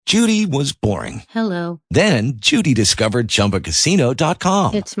Judy was boring. Hello. Then Judy discovered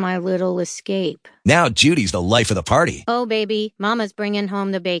ChumbaCasino.com. It's my little escape. Now Judy's the life of the party. Oh, baby, mama's bringing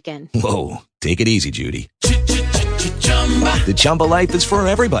home the bacon. Whoa, take it easy, Judy. The Chumba life is for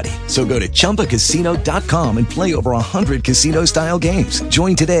everybody. So go to ChumbaCasino.com and play over 100 casino-style games.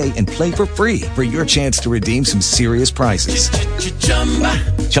 Join today and play for free for your chance to redeem some serious prizes.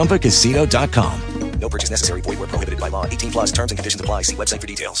 ChumbaCasino.com. No purchase necessary. Void where prohibited by law. 18 plus terms and conditions apply. See website for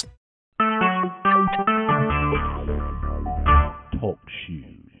details. Talk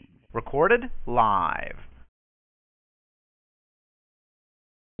shoes. Recorded live.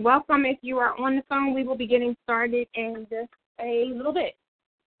 Welcome. If you are on the phone, we will be getting started in just a little bit.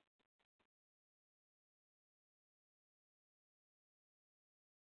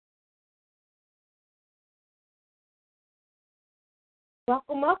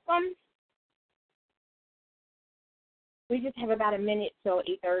 Welcome. We just have about a minute till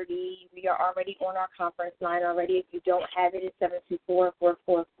 8:30. We are already on our conference line already. If you don't have it, it's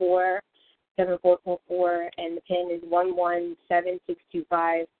 724-444-7444, and the PIN is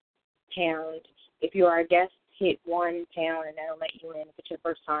 117625#. If you are a guest, hit £1, and that'll let you in if it's your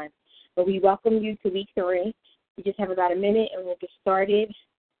first time. But we welcome you to week 3. We just have about a minute, and we'll get started,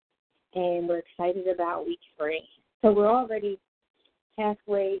 and we're excited about week 3. So we're already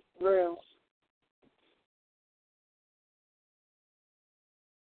halfway through.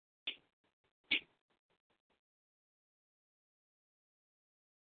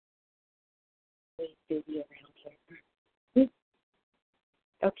 Busy around here.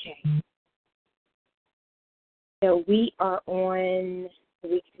 Okay. So we are on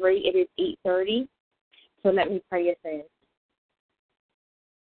week 3. It is 8:30. So let me pray us in.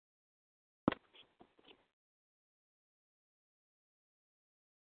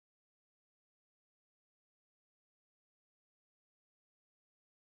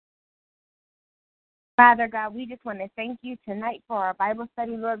 Father God, we just want to thank you tonight for our Bible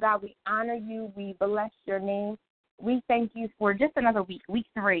study, Lord God. We honor you. We bless your name. We thank you for just another week, week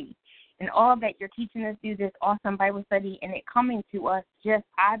 3, and all that you're teaching us through this awesome Bible study and it coming to us just,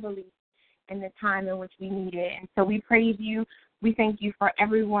 I believe, in the time in which we need it. And so we praise you. We thank you for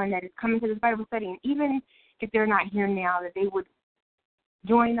everyone that is coming to this Bible study. And even if they're not here now, that they would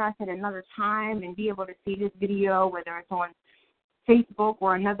join us at another time and be able to see this video, whether it's on Facebook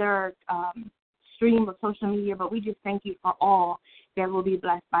or another stream of social media. But we just thank you for all that will be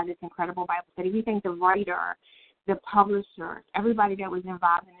blessed by this incredible Bible study. We thank the writer, the publisher, everybody that was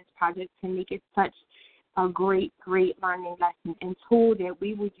involved in this project to make it such a great, great learning lesson and tool that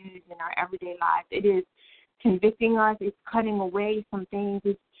we would use in our everyday lives. It is convicting us. It's cutting away some things.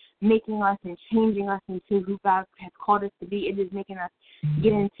 It's making us and changing us into who God has called us to be. It is making us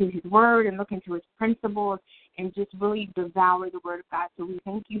get into his word and look into his principles and just really devour the word of God. So we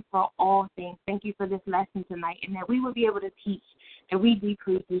thank you for all things. Thank you for this lesson tonight, and that we will be able to teach, that we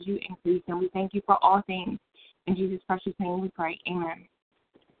decrease as you increase. And we thank you for all things. In Jesus' precious name we pray. Amen.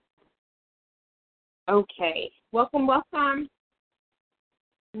 Okay. Welcome. Let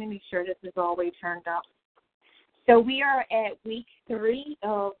me make sure this is all the way turned up. So we are at week 3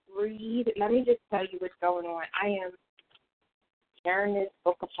 of Read. Let me just tell you what's going on. I am tearing this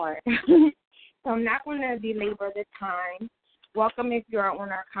book apart. So I'm not going to belabor the time. Welcome if you're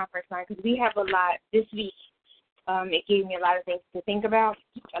on our conference line, because we have a lot this week. It gave me a lot of things to think about.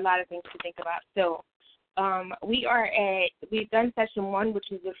 So we've done session 1,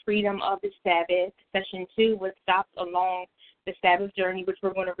 which is the freedom of the Sabbath. Session 2 was stopped along the Sabbath journey, which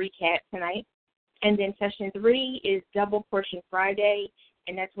we're going to recap tonight. And then session 3 is Double Portion Friday,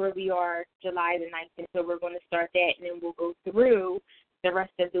 and that's where we are July the 9th. And so we're going to start that, and then we'll go through the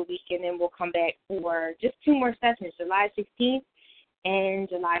rest of the week, and then we'll come back for just 2 more sessions, July 16th and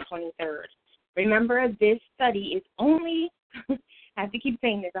July 23rd. Remember, this study is only, I have to keep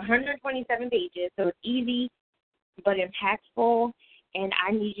saying this, 127 pages, so it's easy but impactful, and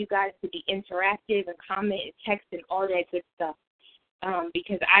I need you guys to be interactive and comment and text and all that good stuff.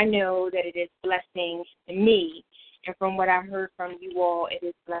 Because I know that it is blessing me, and from what I heard from you all, it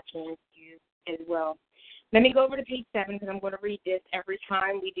is blessing you as well. Let me go over to page 7, because I'm going to read this every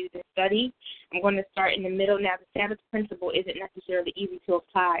time we do this study. I'm going to start in the middle. Now, the Sabbath principle isn't necessarily easy to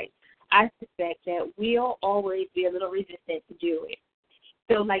apply. I suspect that we'll always be a little resistant to do it.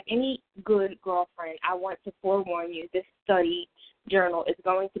 So like any good girlfriend, I want to forewarn you, this study journal is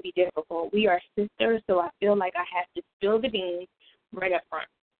going to be difficult. We are sisters, so I feel like I have to spill the beans right up front.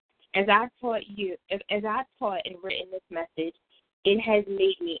 As I taught and written this message, it has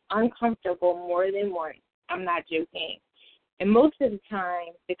made me uncomfortable more than once. I'm not joking. And most of the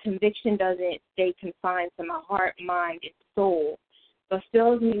time, the conviction doesn't stay confined to my heart, mind, and soul, but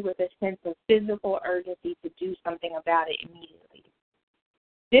fills me with a sense of physical urgency to do something about it immediately.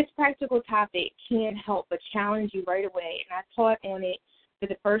 This practical topic can't help but challenge you right away, and I taught on it for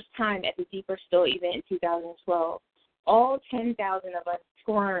the first time at the Deeper Still event in 2012. All 10,000 of us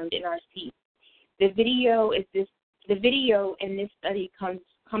squirmed in our seats. The video in this study comes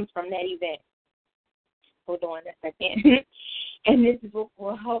from that event. Hold on a second. And this book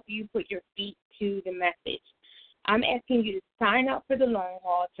will help you put your feet to the message. I'm asking you to sign up for the long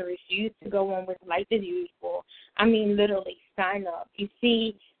haul, to refuse to go on with life as usual. I mean, literally, sign up. You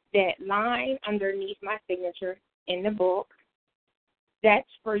see that line underneath my signature in the book? That's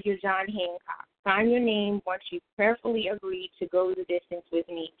for your John Hancock. Sign your name once you prayerfully agree to go the distance with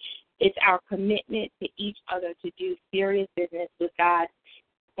me. It's our commitment to each other to do serious business with God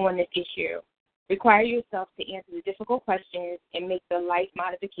on this issue. Require yourself to answer the difficult questions and make the life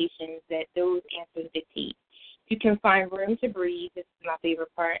modifications that those answers dictate. You can find room to breathe. This is my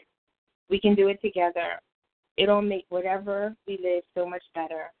favorite part. We can do it together. It'll make wherever we live so much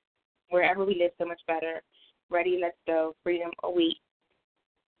better. Ready, let's go. Freedom awaits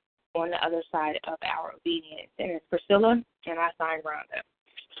on the other side of our obedience. And it's Priscilla, and I sign Rhonda.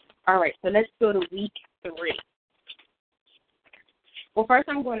 All right, so let's go to week 3. Well, first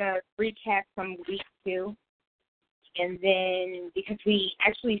I'm going to recap from week 2. And then, because we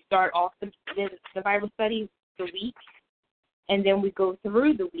actually start off the Bible study the week, and then we go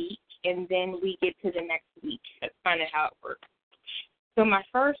through the week, and then we get to the next week. That's kind of how it works. So my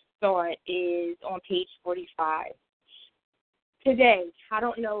first thought is on page 45. Today, I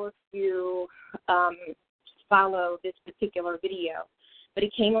don't know if you follow this particular video, but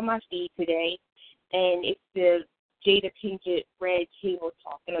it came on my feed today, and it's the Jada Pinkett Red Table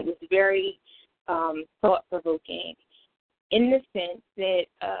Talk, and it was very thought-provoking in the sense that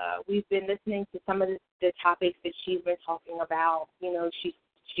we've been listening to some of the topics that she's been talking about. You know, she's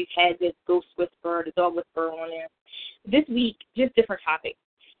had this ghost whisperer, the dog whisperer on there. This week, just different topics,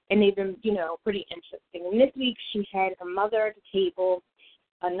 and they've been, pretty interesting. And this week, she had her mother at the table,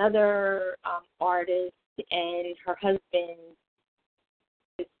 another artist, and her husband's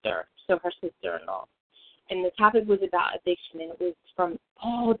sister, so her sister-in-law. And the topic was about addiction, and it was from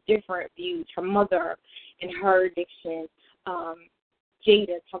all different views. Her mother and her addiction.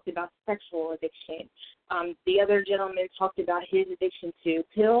 Jada talked about sexual addiction. The other gentleman talked about his addiction to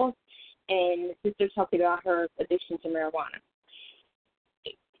pills, and the sister talked about her addiction to marijuana.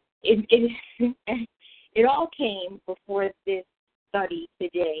 It all came before this study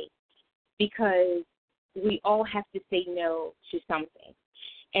today because we all have to say no to something.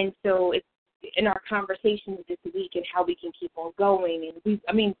 And so it's in our conversations this week and how we can keep on going. And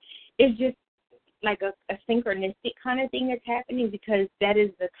it's just like a synchronistic kind of thing that's happening because that is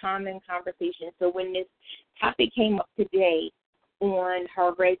the common conversation. So when this topic came up today on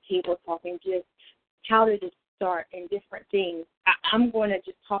her Red Table Talking, just how did it start and different things, I'm going to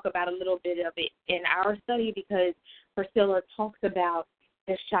just talk about a little bit of it in our study because Priscilla talks about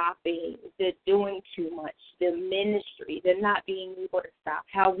the shopping, the doing too much, the ministry, the not being able to stop,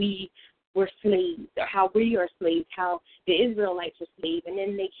 how we were slaves, or how we are slaves, how the Israelites were slaves, and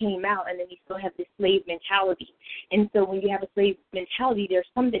then they came out, and then you still have this slave mentality. And so when you have a slave mentality, there's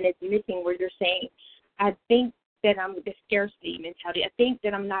something that's missing where you're saying, I think that I'm the scarcity mentality. I think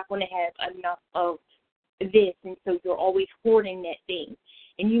that I'm not going to have enough of this, and so you're always hoarding that thing.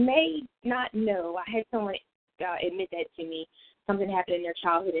 And you may not know. I had someone admit that to me. Something happened in their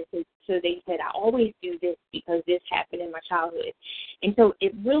childhood, and so they said, I always do this because this happened in my childhood. And so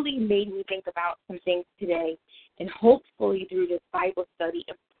it really made me think about some things today, and hopefully through this Bible study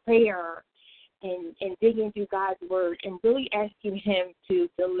and prayer and digging through God's Word and really asking Him to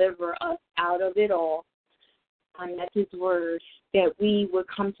deliver us out of it all, that's His Word, that we would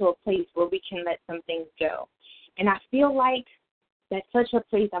come to a place where we can let some things go. And I feel like that's such a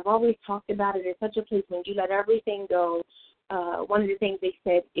place, I've always talked about it, it's such a place when you let everything go. One of the things they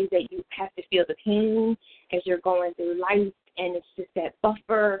said is that you have to feel the pain as you're going through life, and it's just that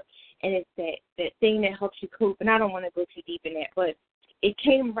buffer, and it's that thing that helps you cope. And I don't want to go too deep in that, but it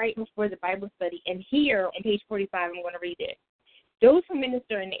came right before the Bible study. And here on page 45, I'm going to read it. Those who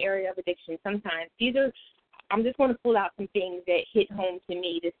minister in the area of addiction, sometimes, I'm just going to pull out some things that hit home to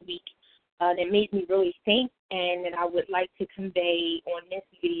me this week that made me really think, and that I would like to convey on this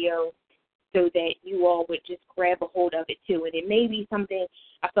video, so that you all would just grab a hold of it too. And it may be something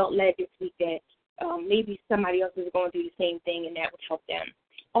I felt led this week that maybe somebody else is going through the same thing, and that would help them.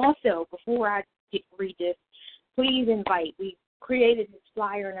 Also, before I read this, please invite. We created this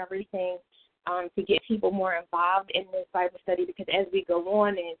flyer and everything to get people more involved in this Bible study, because as we go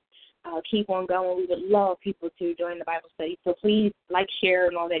on and keep on going. We would love people to join the Bible study. So please like, share,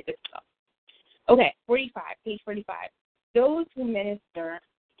 and all that good stuff. Okay, page 45. Those who minister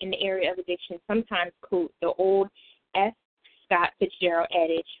in the area of addiction sometimes quote the old F. Scott Fitzgerald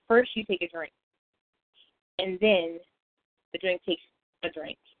adage, first you take a drink, and then the drink takes a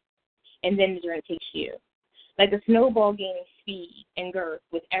drink, and then the drink takes you. Like a snowball gaining speed and girth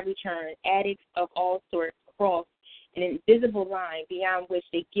with every turn, addicts of all sorts cross an invisible line beyond which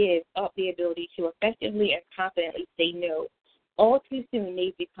they give up the ability to effectively and confidently say no. All too soon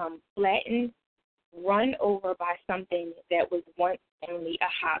they become flattened, run over by something that was once only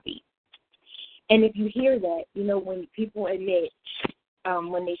a hobby. And if you hear that, when people admit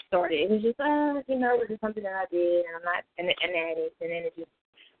when they started, it was just, it was just something that I did, and I'm not an addict, and then it just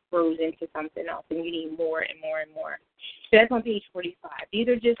grows into something else, and you need more and more and more. So that's on page 45. These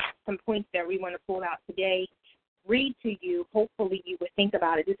are just some points that we want to pull out today, read to you. Hopefully you would think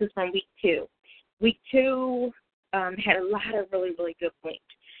about it. This is from week 2. Week 2 had a lot of really, really good points.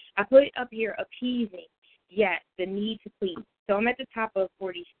 I put up here appeasing, yes, the need to please. So I'm at the top of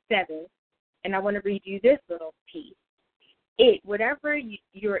 47, and I want to read you this little piece. Whatever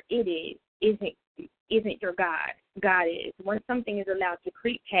your it is, isn't your God. God is. Once something is allowed to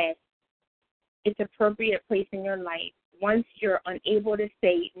creep past its appropriate place in your life, once you're unable to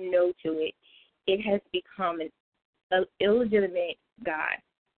say no to it, it has become an illegitimate God.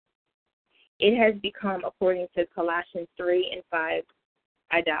 It has become, according to Colossians 3 and 5,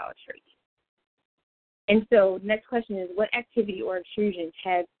 idolatry. And so next question is, what activity or intrusions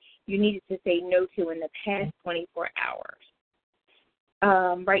have you needed to say no to in the past 24 hours?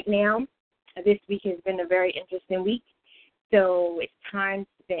 Right now, this week has been a very interesting week, so it's time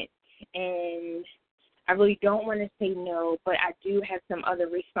spent. And I really don't want to say no, but I do have some other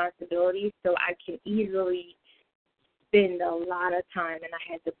responsibilities, so I can easily spend a lot of time, and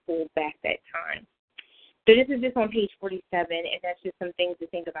I had to pull back that time. So this is just on page 47, and that's just some things to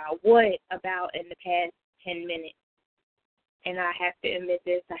think about. What about in the past 10 minutes? And I have to admit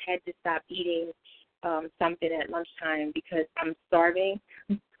this, I had to stop eating something at lunchtime because I'm starving,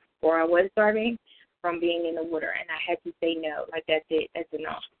 or I was starving from being in the water, and I had to say no. Like, that's it. That's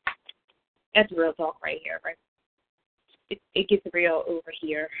enough. That's real talk right here, right? It gets real over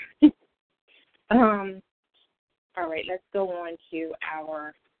here. All right, let's go on to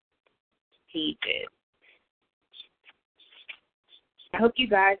our pages. I hope you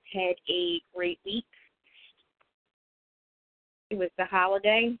guys had a great week. It was the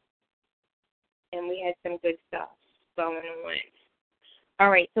holiday, and we had some good stuff going on. All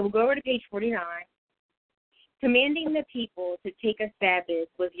right, so we'll go over to page 49. Commanding the people to take a Sabbath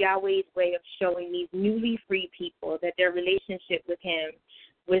was Yahweh's way of showing these newly free people that their relationship with him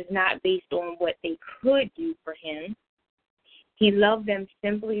was not based on what they could do for him. He loved them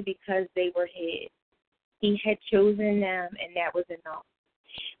simply because they were his. He had chosen them, and that was enough.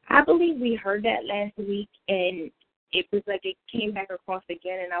 I believe we heard that last week, and it was like it came back across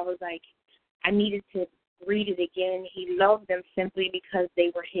again, and I was like, I needed to read it again. He loved them simply because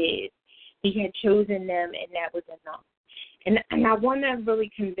they were his. He had chosen them, and that was enough. And I want to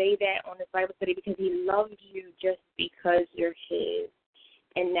really convey that on this Bible study because he loved you just because you're his,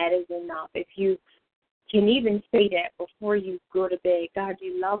 and that is enough. If you can even say that before you go to bed, God,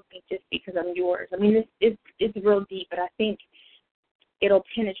 you love me just because I'm yours. I mean, it's real deep, but I think it'll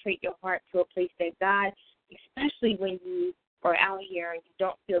penetrate your heart to a place that God, especially when you are out here and you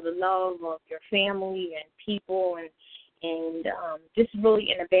don't feel the love of your family and people and just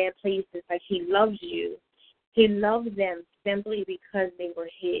really in a bad place, it's like he loves you. He loves them simply because they were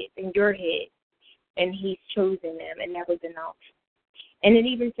his and you're his, and he's chosen them, and that was enough. And it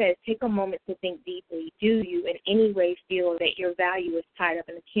even says, take a moment to think deeply. Do you in any way feel that your value is tied up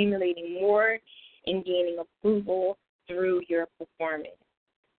in accumulating more and gaining approval through your performance?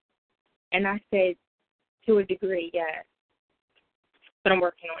 And I said, to a degree, yes, but I'm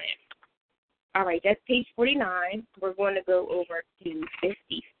working on it. All right, that's page 49. We're going to go over to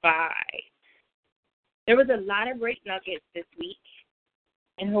 55. There was a lot of great nuggets this week,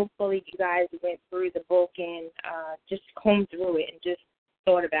 and hopefully you guys went through the book and just combed through it and just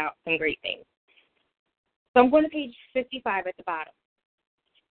thought about some great things. So I'm going to page 55 at the bottom.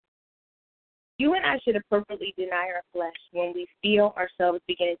 You and I should appropriately deny our flesh when we feel ourselves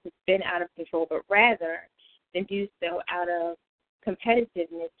beginning to spin out of control, but rather than do so out of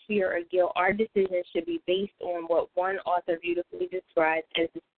competitiveness, fear, or guilt. Our decisions should be based on what one author beautifully describes as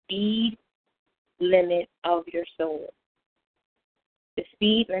the speed limit of your soul. The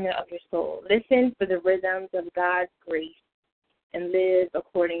speed limit of your soul. Listen for the rhythms of God's grace and live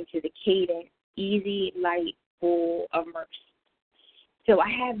according to the cadence, easy, light, full of mercy. So I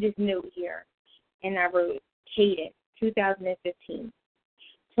have this note here, and I wrote Cadence, 2015.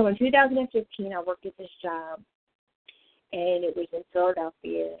 So in 2015, I worked at this job, and it was in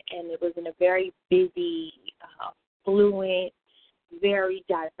Philadelphia, and it was in a very busy, fluent, very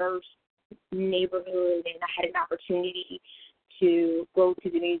diverse neighborhood, and I had an opportunity to go to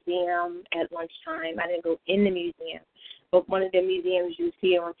the museum at lunchtime. I didn't go in the museum, but one of the museums you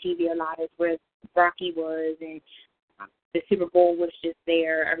see on TV a lot is where Rocky was, and the Super Bowl was just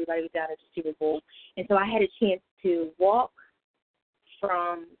there. Everybody was out at the Super Bowl. And so I had a chance to walk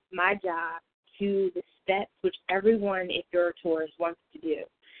from my job to the steps, which everyone, if you're a tourist, wants to do.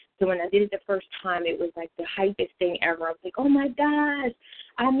 So when I did it the first time, it was like the hypest thing ever. I was like, oh, my gosh,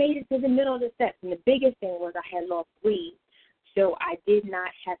 I made it to the middle of the steps. And the biggest thing was I had lost weight, so I did not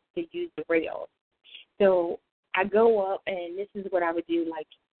have to use the rails. So I go up, and this is what I would do, like,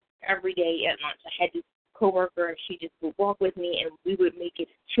 every day at lunch. I had this coworker, and she just would walk with me, and we would make it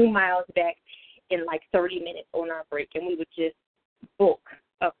 2 miles back in like 30 minutes on our break, and we would just book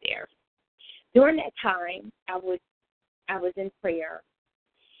up there. During that time, I was in prayer,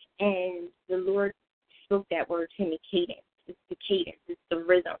 and the Lord spoke that word to me, cadence. It's the cadence. It's the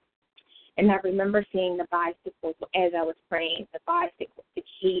rhythm. And I remember seeing the bicycle as I was praying, the bicycle, the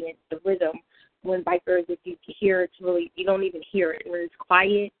cadence, the rhythm. When bikers, if you hear it, really, you don't even hear it. When it's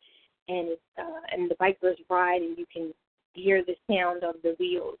quiet, and the bikers ride, and you can hear the sound of the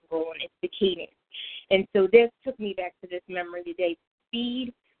wheels rolling. It's the cadence. And so this took me back to this memory today.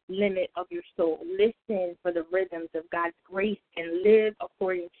 Speed limit of your soul. Listen for the rhythms of God's grace and live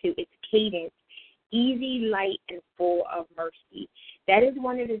according to its cadence. Easy, light, and full of mercy. That is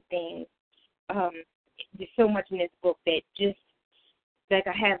one of the things. There's so much in this book that just, like,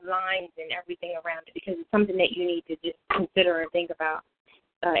 I have lines and everything around it because it's something that you need to just consider and think about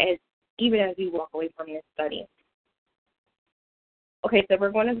even as we walk away from this study. Okay, so we're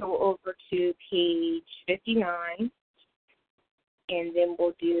going to go over to page 59, and then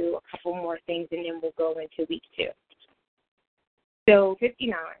we'll do a couple more things, and then we'll go into week 2. So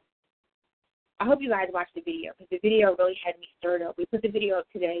 59. I hope you guys watched the video because the video really had me stirred up. We put the video up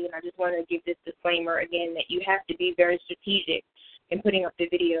today, and I just want to give this disclaimer again that you have to be very strategic in putting up the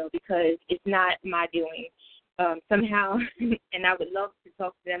video because it's not my doing. Somehow, and I would love to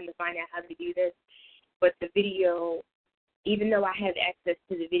talk to them to find out how to do this, but the video, even though I have access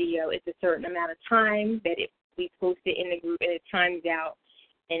to the video, it's a certain amount of time that if we post it in the group and it times out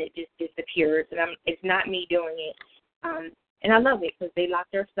and it just disappears. And it's not me doing it. And I love it because they lock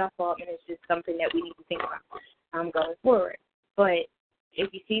their stuff up, and it's just something that we need to think about going forward. But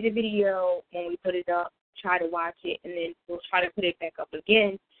if you see the video when we put it up, try to watch it, and then we'll try to put it back up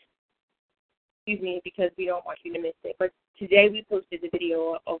again. Excuse me, because we don't want you to miss it. But today we posted the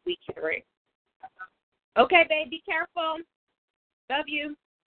video of week 3. Okay, babe, be careful. Love you.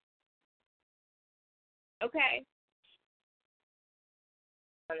 Okay.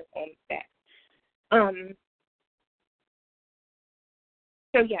 On his own back.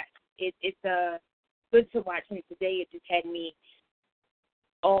 So yes, it's good to watch, and today it just had me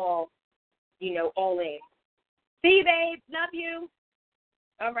all in. See you, babe. Love you.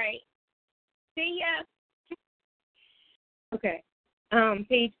 All right. See ya. Okay.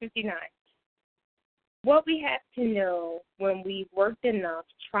 Page 59. What we have to know when we've worked enough,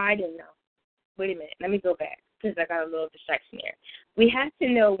 tried enough. Wait a minute. Let me go back because I got a little distraction here. We have to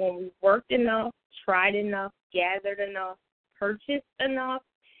know when we've worked enough, tried enough, gathered enough, purchased enough,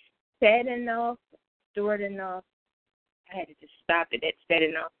 said enough, stored enough. I had to just stop it at said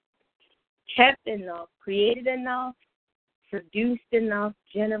enough. Kept enough, created enough, produced enough,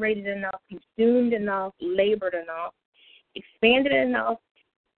 generated enough, consumed enough, labored enough, expanded enough,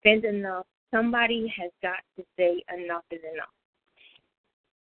 spent enough. Somebody has got to say enough is enough.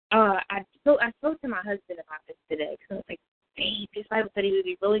 I spoke to my husband about this today because I was like, babe, this Bible study would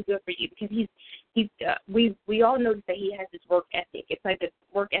be really good for you because we all notice that he has this work ethic. It's like the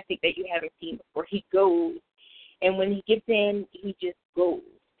work ethic that you haven't seen before. He goes, and when he gets in, he just goes.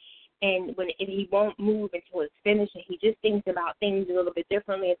 And he won't move until it's finished, and he just thinks about things a little bit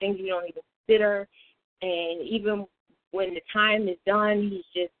differently and things you don't even consider. And even when the time is done, he's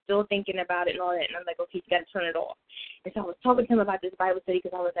just still thinking about it and all that. And I'm like, okay, you got to turn it off. And so I was talking to him about this Bible study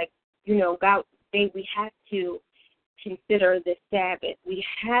because I was like, God, we have to consider the Sabbath. We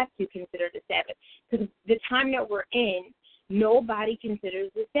have to consider the Sabbath because the time that we're in, nobody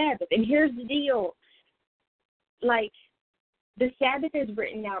considers the Sabbath. And here's the deal. Like, the Sabbath is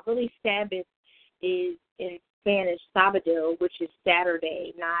written out. Really, Sabbath is in Spanish, sábado, which is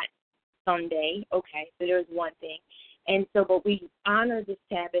Saturday, not Sunday. Okay, so there's one thing. And so, but we honor the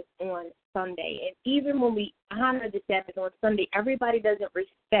Sabbath on Sunday. And even when we honor the Sabbath on Sunday, everybody doesn't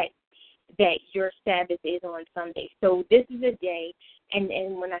respect that your Sabbath is on Sunday. So this is a day, and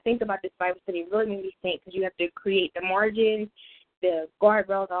when I think about this Bible study, it really made me think, because you have to create the margins, the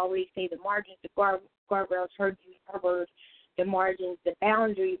guardrails. I always say the margins, the guardrails, her words, the margins, the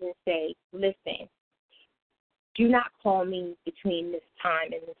boundaries, and say, listen, do not call me between this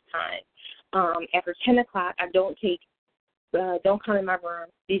time and this time. After 10 o'clock, I don't come in my room.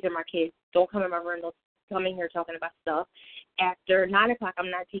 These are my kids. Don't come in my room. Don't come in here talking about stuff. After 9 o'clock,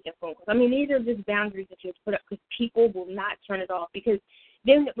 I'm not taking phone calls. I mean, these are just boundaries that you have to put up, because people will not turn it off. Because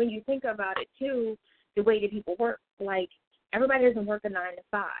then when you think about it, too, the way that people work, like, everybody doesn't work a 9 to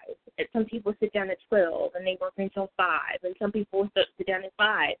 5. And some people sit down at 12, and they work until 5. And some people sit down at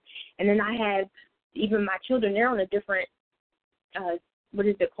 5. And then I have even my children, they're on a different, what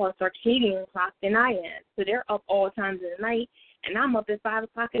is it called, circadian clock than I am. So they're up all times of the night, and I'm up at 5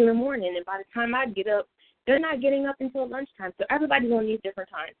 o'clock in the morning. And by the time I get up, they're not getting up until lunchtime. So everybody's on these different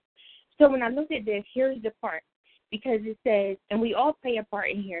times. So when I look at this, here's the part. Because it says, and we all play a part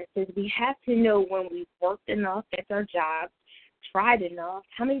in here, it says we have to know when we've worked enough at our job, tried enough.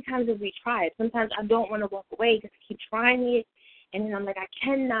 How many times have we tried? Sometimes I don't want to walk away because I keep trying it, and then I'm like, I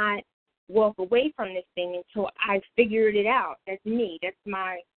cannot walk away from this thing until I figured it out. That's me. That's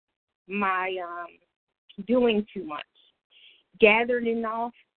my doing too much. Gathered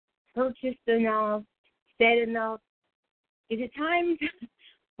enough, purchased enough, said enough. Is it times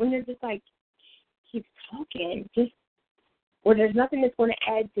when they're just like, keep talking, or there's nothing that's going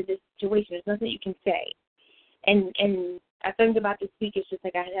to add to this situation. There's nothing you can say. And I think about this week, it's just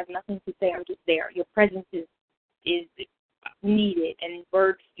like I have nothing to say. I'm just there. Your presence is needed, and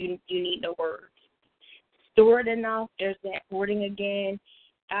words, you need no words. Stored enough, there's that hoarding again.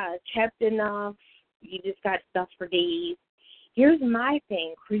 Kept enough, you just got stuff for days. Here's my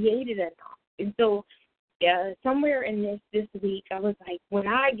thing, created enough. And so somewhere in this week, I was like, when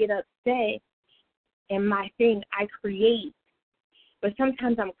I get upset and my thing, I create. But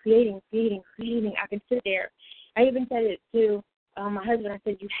sometimes I'm creating. I can sit there. I even said it to my husband. I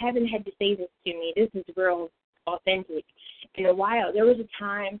said, you haven't had to say this to me. This is real authentic. In a while, there was a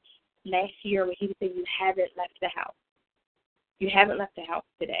time last year where he would say, you haven't left the house. You haven't left the house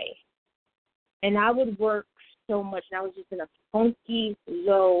today. And I would work so much, and I was just in a funky,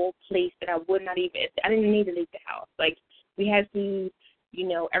 low place that I didn't need to leave the house. Like, we had food,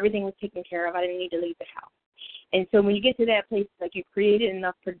 everything was taken care of. I didn't need to leave the house. And so when you get to that place, like, you created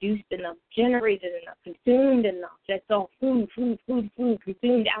enough, produced enough, generated enough, consumed enough. That's all food,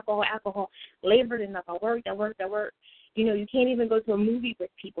 consumed alcohol, labored enough. I worked. You can't even go to a movie with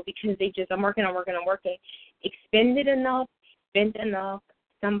people because I'm working. Expended enough, spent enough.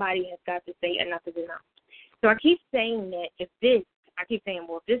 Somebody has got to say enough is enough. So I keep saying that if this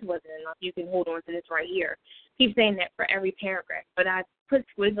wasn't enough, you can hold on to this right here. Keep saying that for every paragraph. But I put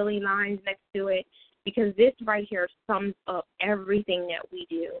squiggly lines next to it because this right here sums up everything that we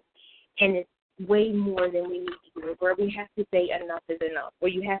do. And it's way more than we need to do, where we have to say enough is enough,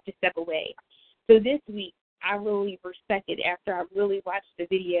 where you have to step away. So this week, I really respected after I really watched the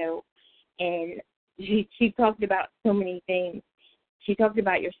video, and she talked about so many things. She talked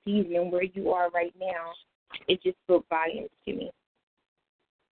about your season and where you are right now. It just spoke volumes to me.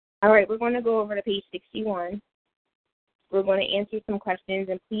 All right, we're going to go over to page 61. We're going to answer some questions,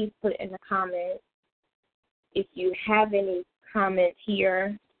 and please put in the comments if you have any comments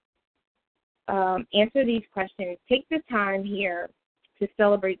here. Answer these questions. Take the time here to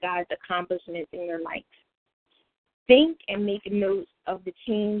celebrate God's accomplishments in your life. Think and make notes of the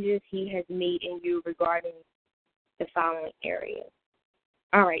changes He has made in you regarding the following areas.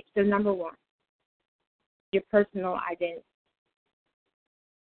 All right, so number one, your personal identity.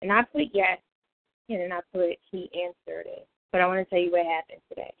 And I put yes, and then I put he answered it. But I want to tell you what happened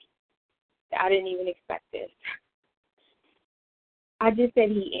today. I didn't even expect this. I just said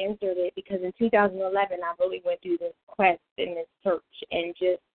he answered it because in 2011, I really went through this quest and this search and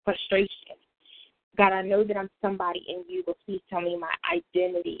just frustration. God, I know that I'm somebody in you, but please tell me my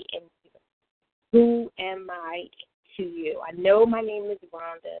identity in you. Who am I to you? I know my name is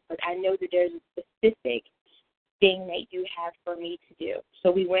Rhonda, but I know that there's a specific thing that you have for me to do.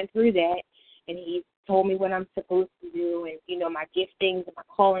 So we went through that, and he told me what I'm supposed to do and, my giftings and my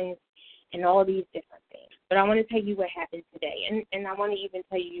callings and all these different things. But I want to tell you what happened today, and I want to even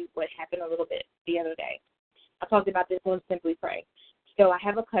tell you what happened a little bit the other day. I talked about this on Simply Pray. So I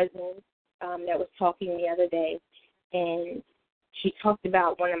have a cousin that was talking the other day, and she talked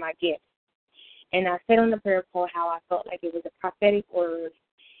about one of my gifts. And I said on the prayer call how I felt like it was a prophetic word,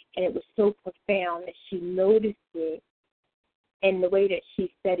 and it was so profound that she noticed it, and the way that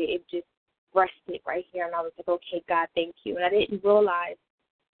she said it, rested right here, and I was like, okay, God, thank you. And I didn't realize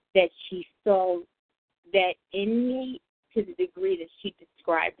that she saw that in me to the degree that she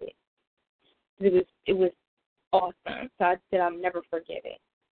described it. It was awesome. So I said I'll never forget it.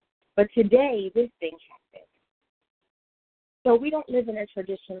 But today, this thing happened. So we don't live in a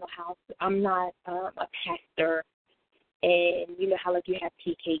traditional house. I'm not a pastor, and you know how like you have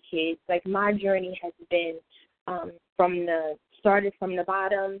PK kids. Like my journey has been started from the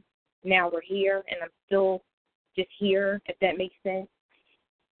bottom. Now we're here, and I'm still just here, if that makes sense.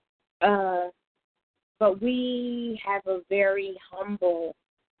 But we have a very humble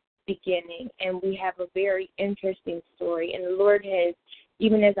beginning, and we have a very interesting story. And the Lord has,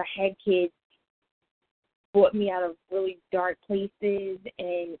 even as I had kids, brought me out of really dark places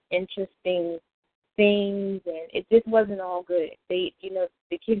and interesting things, and it just wasn't all good. They, you know,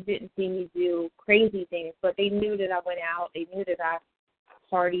 the kids didn't see me do crazy things, but they knew that I went out. They knew that I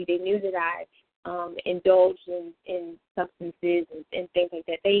partied. They knew that I indulged in substances and things like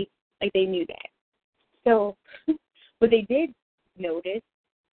that. They knew that. So, but they did notice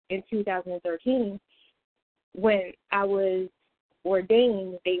in 2013 when I was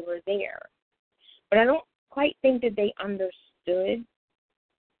ordained, they were there. But I don't quite think that they understood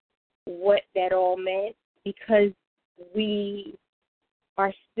what that all meant, because we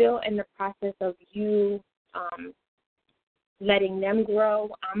are still in the process of you letting them grow.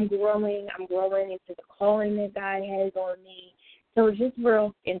 I'm growing into the calling that God has on me. So it's just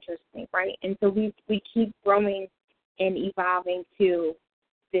real interesting, right? And so we keep growing and evolving to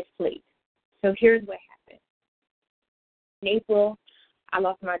this place. So here's what happened. In April, I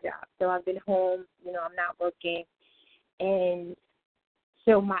lost my job. So I've been home, you know, I'm not working. And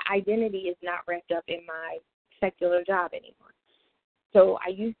so my identity is not wrapped up in my secular job anymore. So I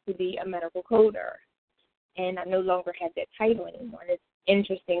used to be a medical coder, and I no longer have that title anymore. And it's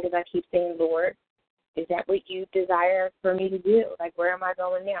interesting because I keep saying, Lord, is that what you desire for me to do? Like, where am I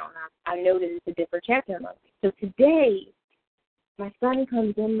going now? And I know that it's a different chapter in my life. So today, my son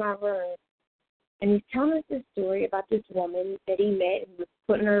comes in my room, and he's telling us this story about this woman that he met and was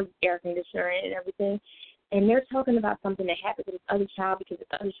putting her air conditioner in and everything. And they're talking about something that happened to this other child because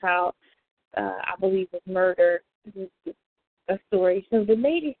this other child, I believe, was murdered. This is a story. So the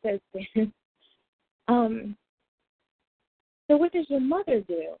lady says to him, so what does your mother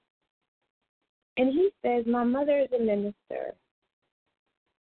do? And he says, my mother is a minister.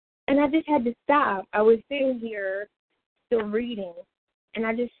 And I just had to stop. I was sitting here still reading, and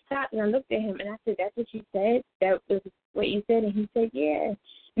I just stopped and I looked at him and I said, that's what you said? That was what you said? And he said, yeah.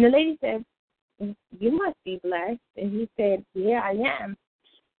 And the lady said, you must be blessed. And he said, yeah, I am.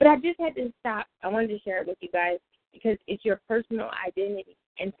 But I just had to stop. I wanted to share it with you guys because it's your personal identity.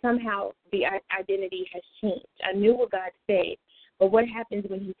 And somehow the identity has changed. I knew what God said, but what happens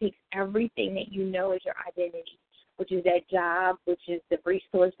when he takes everything that you know is your identity, which is that job, which is the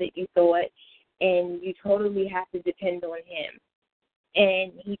resource that you thought, and you totally have to depend on him.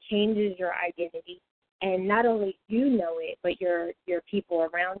 And he changes your identity. And not only you know it, but your people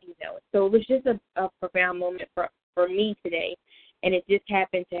around you know it. So it was just a profound moment for me today. And it just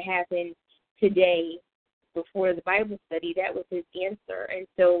happened to happen today before the Bible study. That was his answer. And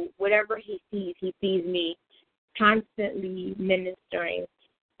so whatever he sees me constantly ministering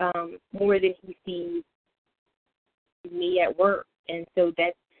more than he sees me at work. And so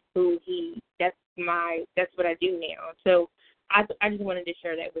that's what I do now. So I just wanted to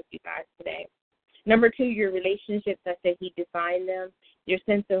share that with you guys today. Number 2, your relationships. I said he defined them. Your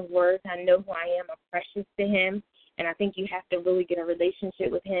sense of worth. I know who I am. I'm precious to him. And I think you have to really get a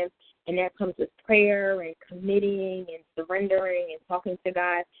relationship with him. And that comes with prayer and committing and surrendering and talking to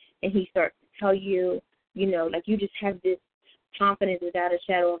God. And he starts to tell you, you know, like you just have this confidence without a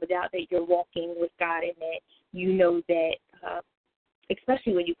shadow of a doubt that you're walking with God and that you know that,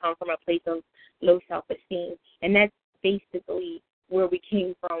 especially when you come from a place of low self-esteem. And that's basically where we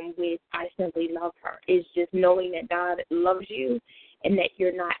came from with I Simply Love Her, is just knowing that God loves you and that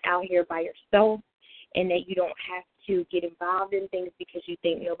you're not out here by yourself and that you don't have to get involved in things because you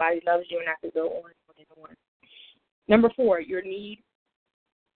think nobody loves you, and I could go on and on. Number 4, your need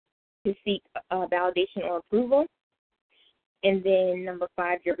to seek validation or approval. And then number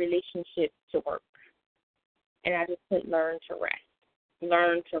 5, your relationship to work. And I just put learn to rest.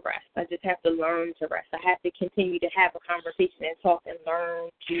 Learn to rest. I just have to learn to rest. I have to continue to have a conversation and talk and learn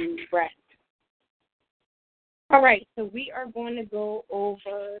to rest. All right, so we are going to go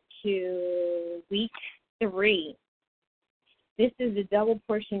over to week 3. This is the double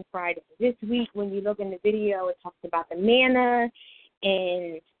portion Friday. This week, when you look in the video, it talks about the manna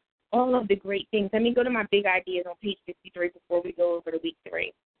and all of the great things. Let me go to my big ideas on page 53 before we go over to week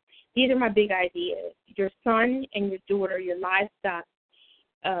 3. these are my big ideas. Your son and your daughter, your livestock,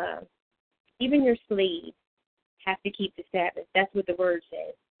 even your slaves have to keep the Sabbath. That's what the word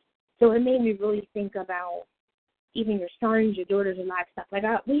says. So it made me really think about even your sons, your daughters, and livestock. Like,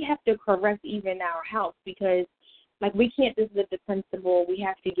 we have to correct even our house because, like, we can't just live the principle. We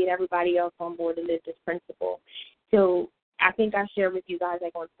have to get everybody else on board to live this principle. So I think I shared with you guys,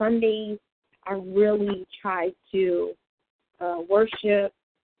 like, on Sundays, I really tried to worship.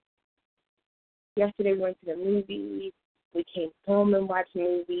 Yesterday we went to the movies. We came home and watched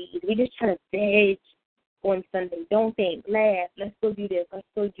movies. We just try to veg on Sunday. Don't think, laugh, let's go do this, let's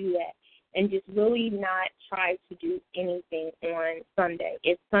go do that. And just really not try to do anything on Sunday.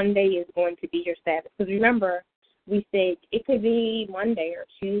 If Sunday is going to be your Sabbath. Because remember, we said it could be Monday or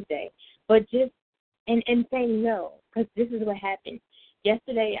Tuesday. But just, and say no. Because this is what happened.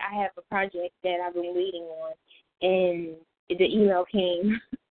 Yesterday I have a project that I've been waiting on. And the email came.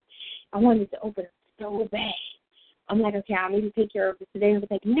 I wanted to open it so bad. I'm like, okay, I need to take care of this today. And I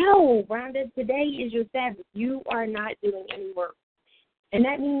was like, no, Rhonda, today is your Sabbath. You are not doing any work. And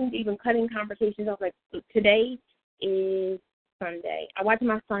that means even cutting conversations off. Like, today is Sunday. I watched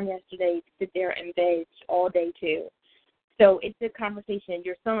my son yesterday sit there and veg all day, too. So it's a conversation.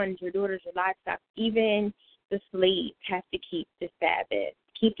 Your sons, your daughters, your livestock, even the slaves have to keep the Sabbath.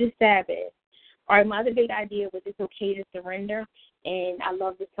 Keep the Sabbath. All right, my other big idea was it's okay to surrender. And I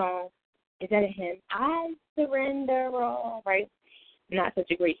love the song. Is that a hymn? I surrender all, right? I'm not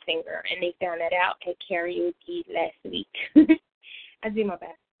such a great singer. And they found that out at karaoke last week. I do my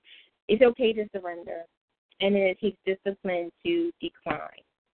best. It's okay to surrender. And then it takes discipline to decline.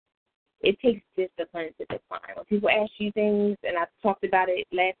 It takes discipline to decline. When people ask you things, and I talked about it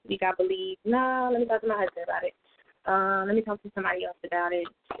last week, I believe, no, let me talk to my husband about it. Let me talk to somebody else about it.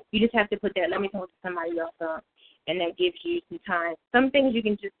 You just have to put that, let me talk to somebody else up. And that gives you some time. Some things you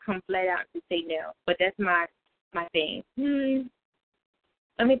can just come flat out and say no. But that's my thing.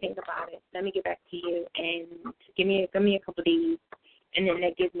 Let me think about it. Let me get back to you. And give me a couple of days. And then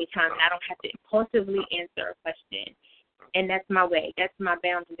that gives me time. And I don't have to impulsively answer a question. And that's my way. That's my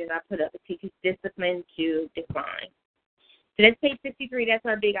boundary that I put up. It takes discipline to decline. So that's page 63. That's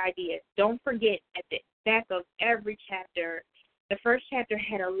our big idea. Don't forget, at the back of every chapter, the first chapter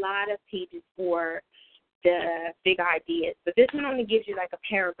had a lot of pages for the big ideas. But this one only gives you like a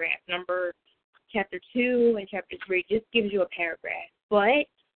paragraph. Chapter 2 and chapter 3 just gives you a paragraph. But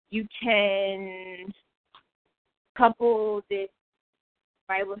you can couple this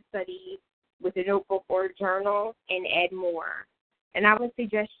Bible study with a notebook or a journal and add more. And I would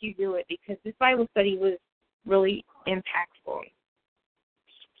suggest you do it because this Bible study was really impactful.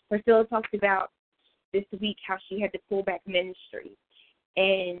 Priscilla talked about this week how she had to pull back ministry.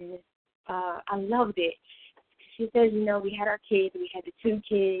 And I loved it. She says, we had our kids, we had the 2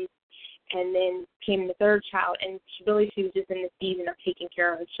 kids, and then came the 3rd child, and she was just in the season of taking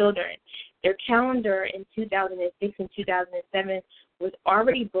care of her children. Their calendar in 2006 and 2007 was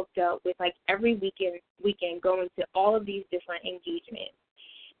already booked up with like every weekend going to all of these different engagements.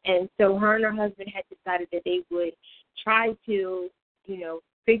 And so her and her husband had decided that they would try to,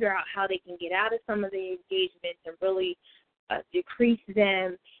 figure out how they can get out of some of the engagements and really decrease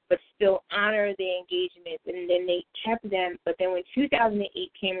them, but still honor the engagements. And then they kept them. But then when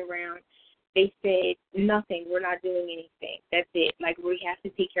 2008 came around, they said, nothing, we're not doing anything. That's it. Like, we have to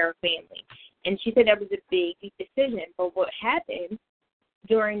take care of family. And she said that was a big decision. But what happened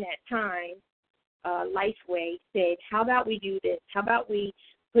during that time, Lifeway said, how about we do this? How about we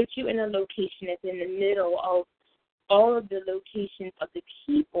put you in a location that's in the middle of all of the locations of the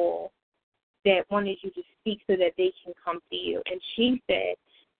people that wanted you to speak so that they can come to you. And she said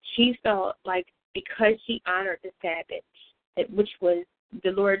she felt like because she honored the Sabbath, which was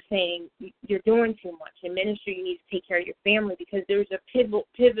the Lord saying, you're doing too much. In ministry, you need to take care of your family because there's a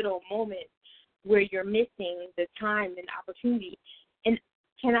pivotal moment where you're missing the time and opportunity. And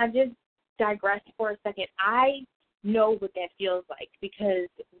can I just digress for a second? I know what that feels like because,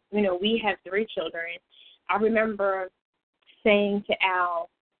 we have 3 children. I remember saying to Al,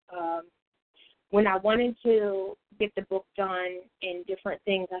 when I wanted to get the book done and different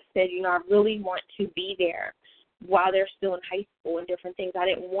things, I said, I really want to be there while they're still in high school and different things. I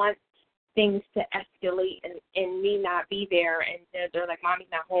didn't want things to escalate and me not be there. And they're like, Mommy's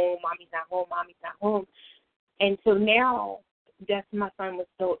not home, Mommy's not home, Mommy's not home. And so now that my son was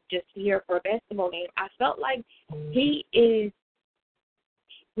still just here for a basketball game, I felt like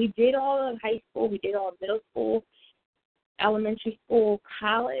we did all of high school, we did all of middle school, elementary school,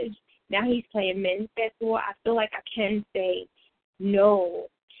 college. Now he's playing men's basketball. I feel like I can say no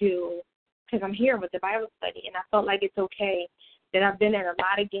to, because I'm here with the Bible study, and I felt like it's okay that I've been at a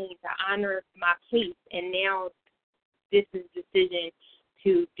lot of games. I honor my pace, and now this is the decision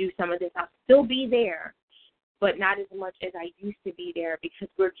to do some of this. I'll still be there, but not as much as I used to be there because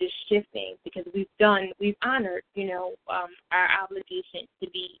we're just shifting, because we've honored, our obligation to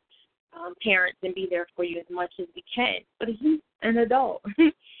be parents and be there for you as much as we can. But he's an adult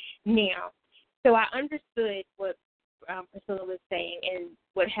now. So I understood what Priscilla was saying, and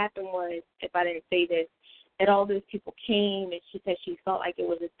what happened was, if I didn't say this, that all those people came, and she said she felt like it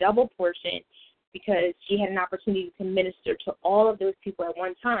was a double portion because she had an opportunity to minister to all of those people at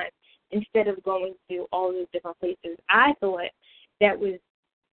one time instead of going to all those different places. I thought that was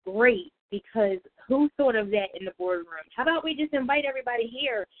great because who thought of that in the boardroom? How about we just invite everybody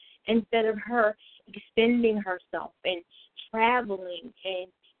here instead of her extending herself and traveling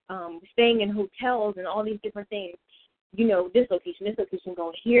and staying in hotels and all these different things? This location,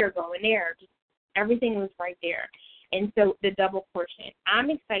 going here, going there. Just everything was right there. And so the double portion. I'm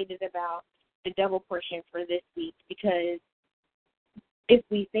excited about the double portion for this week because if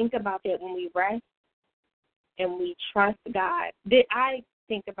we think about that when we rest and we trust God, I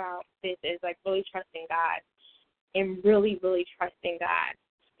think about this as like really trusting God and really, really trusting God.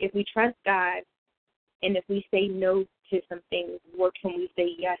 If we trust God and if we say no to some things, what can we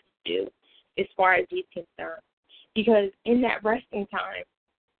say yes to as far as He's concerned? Because in that resting time,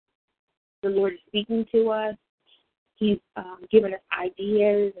 the Lord is speaking to us. He's given us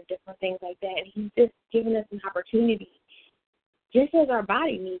ideas and different things like that. And He's just given us an opportunity, just as our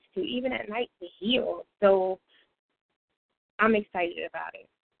body needs to, even at night, to heal. So I'm excited about it.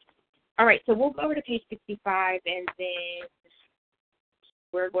 All right, so we'll go over to page 65, and then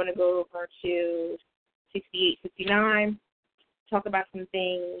we're going to go over to 68, 69, talk about some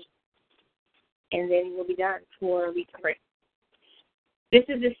things, and then we'll be done for week 3. This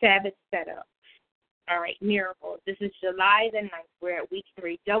is the Sabbath setup. All right, miracles. This is July the 9th. We're at week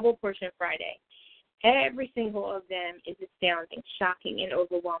 3, double portion Friday. Every single of them is astounding, shocking, and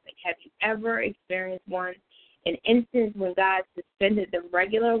overwhelming. Have you ever experienced one? An instance when God suspended the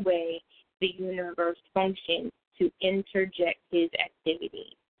regular way the universe functions to interject His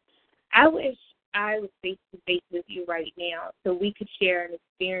activity. I wish I was face-to-face with you right now so we could share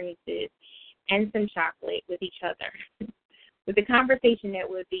experiences and some chocolate with each other. With a conversation that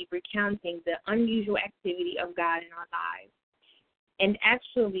would be recounting the unusual activity of God in our lives. And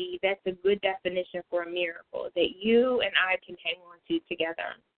actually, that's a good definition for a miracle that you and I can hang on to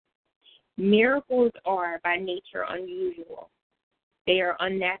together. Miracles are, by nature, unusual. They are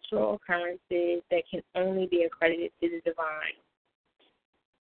unnatural occurrences that can only be accredited to the divine.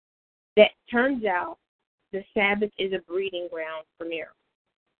 That turns out the Sabbath is a breeding ground for miracles.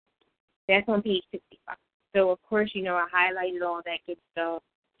 That's on page 65. So, of course, I highlighted all that good stuff,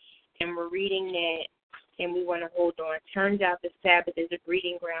 and we're reading that, and we want to hold on. Turns out the Sabbath is a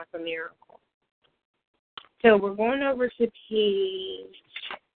breeding ground for miracles. So we're going over to page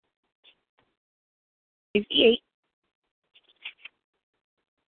 68,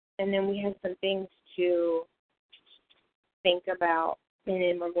 and then we have some things to think about, and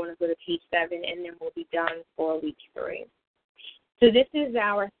then we're going to go to page 7, and then we'll be done for week 3. So this is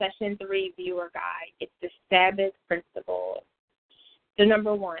our Session 3 viewer guide. It's the Sabbath principles. So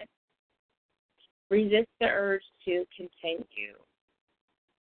number 1, resist the urge to continue.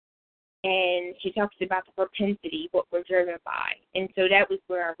 And she talks about the propensity, what we're driven by. And so that was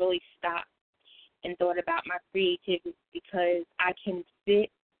where I really stopped and thought about my creativity, because I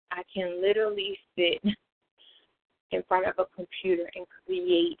can literally sit in front of a computer and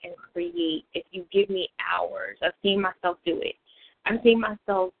create. If you give me hours, I've seen myself do it. I've seen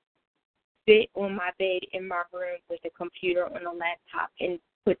myself sit on my bed in my room with a computer on a laptop and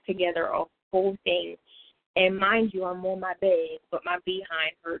put together a whole thing. And mind you, I'm on my bed, but my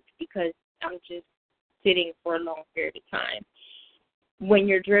behind hurts because I'm just sitting for a long period of time. When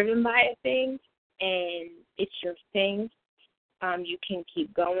you're driven by a thing and it's your thing, you can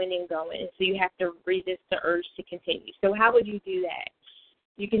keep going and going. And so you have to resist the urge to continue. So how would you do that?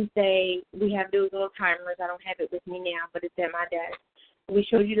 You can say, we have those little timers. I don't have it with me now, but it's at my desk. We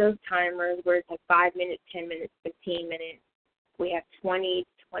showed you those timers where it's like 5 minutes, 10 minutes, 15 minutes. We have 20,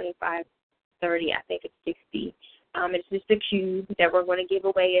 25, 30, I think it's 60. It's just a cube that we're going to give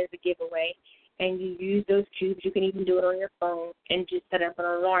away as a giveaway. And you use those cubes. You can even do it on your phone and just set up an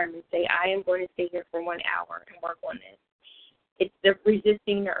alarm and say, I am going to stay here for 1 hour and work on this. It's the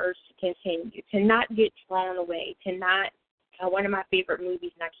resisting the urge to continue, to not get thrown away, to not. One of my favorite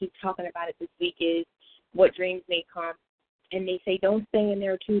movies, and I keep talking about it this week, is What Dreams May Come. And they say, don't stay in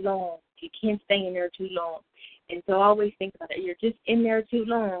there too long. You can't stay in there too long. And so I always think about it. You're just in there too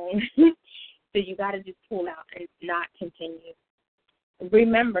long. So you got to just pull out and not continue.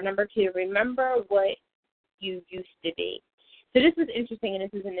 Remember, number 2, remember what you used to be. So this was interesting, and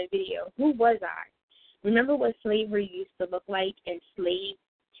this is in the video. Who was I? Remember what slavery used to look like, enslaved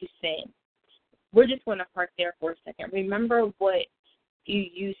to sin. We're just going to park there for a second. Remember what you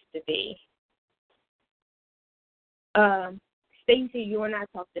used to be. Stacey, you and I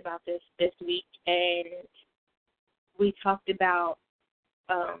talked about this week, and we talked about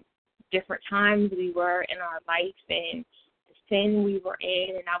different times we were in our life and the sin we were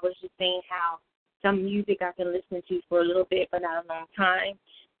in, and I was just saying how some music I can listen to for a little bit but not a long time,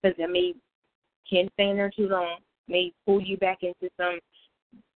 because I can't stay in there too long, may pull you back into some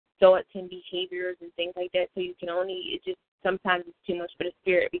thoughts and behaviors and things like that, so you can sometimes it's too much for the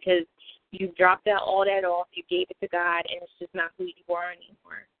spirit, because you've dropped all that off, you gave it to God, and it's just not who you are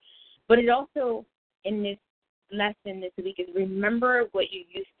anymore. But it also, in this lesson this week, is remember what you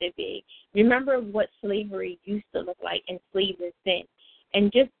used to be. Remember what slavery used to look like, enslaved in sin.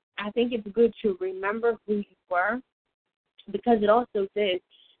 And I think it's good to remember who you were, because it also says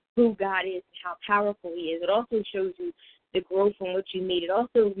who God is and how powerful He is. It also shows you the growth in what you made. It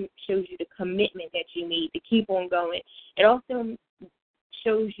also shows you the commitment that you made to keep on going. It also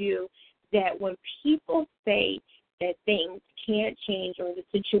shows you that when people say that things can't change or the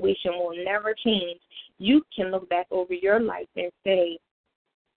situation will never change, you can look back over your life and say,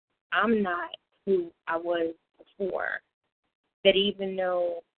 I'm not who I was before. That even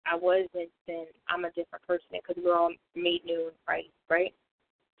though I was in sin, I'm a different person, because we're all made new in Christ, right?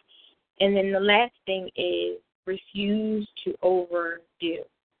 And then the last thing is refuse to overdo.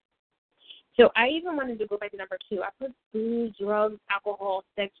 So I even wanted to go back to number 2. I put food, drugs, alcohol,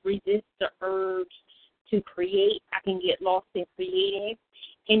 sex, resist the urge to create. I can get lost in creating.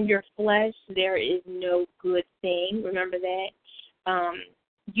 In your flesh, there is no good thing. Remember that.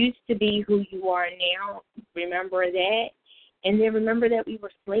 Used to be who you are now. Remember that. And then remember that we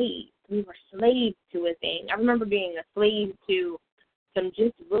were slaves. We were slaves to a thing. I remember being a slave to some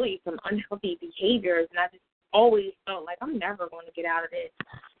unhealthy behaviors, and I just always felt like I'm never going to get out of this.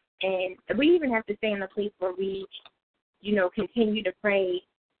 And we even have to stay in a place where we, continue to pray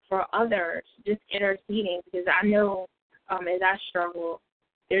for others, just interceding, because I know as I struggle,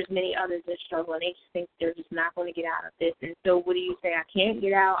 there's many others that struggle, and they just think they're just not going to get out of this. And so what do you say? I can't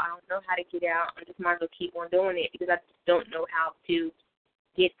get out. I don't know how to get out. I just might as well keep on doing it, because I just don't know how to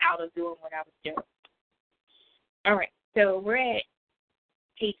get out of doing what I was doing. All right, so we're at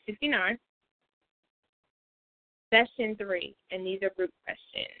page 69, session 3, and these are group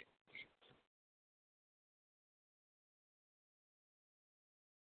questions.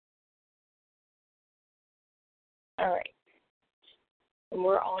 All right. And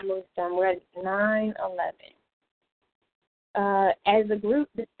we're almost done. We're at 9:11. As a group,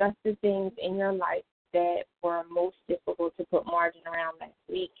 discuss the things in your life that were most difficult to put margin around last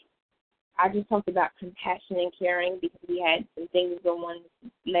week. I just talked about compassion and caring, because we had some things going on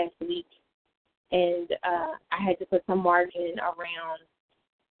last week, and I had to put some margin around.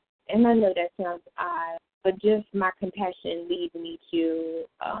 And I know that sounds odd, but just my compassion leads me to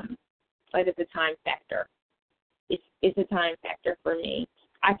it's a time factor. It's a time factor for me.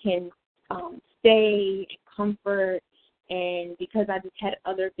 I can stay, comfort, and because I just had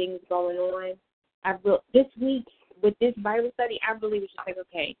other things going on, this week with this Bible study, I really was just like,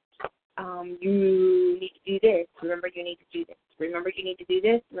 okay, you need to do this. Remember, you need to do this. Remember, you need to do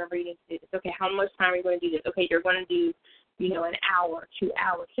this. Remember, you need to do this. Okay, how much time are you going to do this? Okay, you're going to do, an hour, 2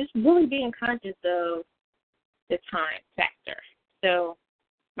 hours. Just really being conscious of the time factor. So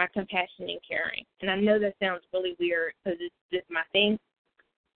my compassion and caring. And I know that sounds really weird, because it's just my thing,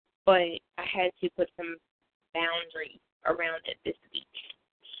 but I had to put some boundaries around it this week.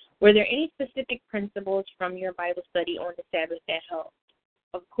 Were there any specific principles from your Bible study on the Sabbath that helped?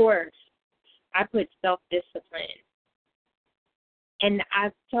 Of course, I put self-discipline. And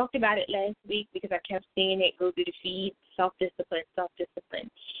I talked about it last week because I kept seeing it go through the feed, self-discipline.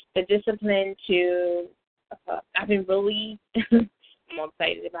 The discipline to, I've been really, I'm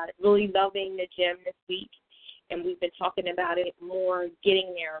excited about it, really loving the gym this week. And we've been talking about it more,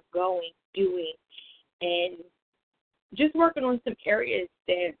 getting there, going, doing, and just working on some areas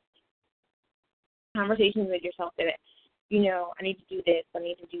that, conversations with yourself that, I need to do this, I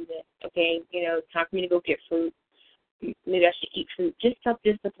need to do this, okay, time for me to go get fruit. Maybe I should eat fruit. Just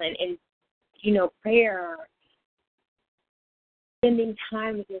self-discipline and, prayer, spending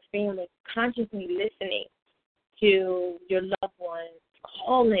time with your family, consciously listening to your loved ones,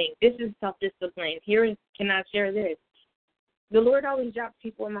 calling. This is self-discipline. Can I share this? The Lord always drops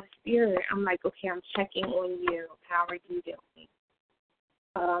people in my spirit. I'm like, okay, I'm checking on you. How are you doing?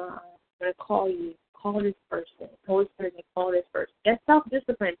 I'm going to call you. call this person. Holy Spirit, call this person. That's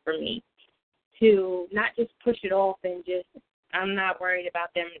self-discipline for me to not just push it off and just, I'm not worried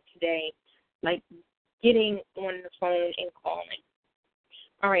about them today. Like getting on the phone and calling.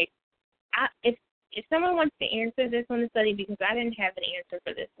 All right. If someone wants to answer this on the study, because I didn't have an answer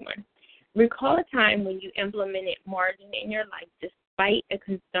for this one. Recall a time when you implemented margin in your life despite a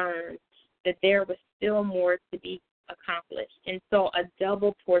concern that there was still more to be accomplished and saw a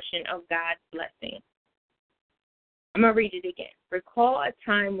double portion of God's blessing. I'm going to read it again. Recall a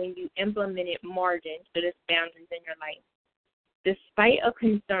time when you implemented margin, so this boundaries in your life, despite a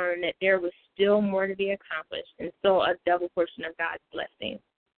concern that there was still more to be accomplished and saw a double portion of God's blessing.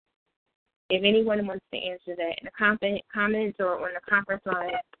 If anyone wants to answer that in the comments or on the conference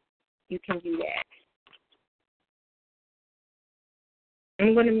line, you can do that.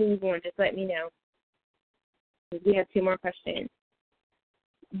 I'm going to move on. Just let me know. We have 2 more questions.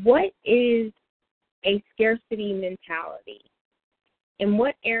 What is a scarcity mentality? In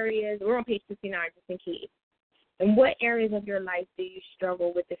what areas, we're on page 59 just in case, in what areas of your life do you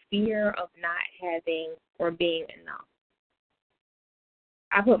struggle with the fear of not having or being enough?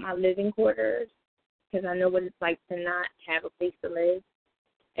 I put my living quarters because I know what it's like to not have a place to live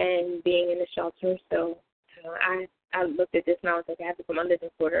and being in the shelter. So I looked at this and I was like, I have to put my living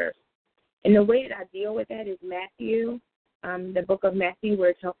quarters. And the way that I deal with that is Matthew, the book of Matthew,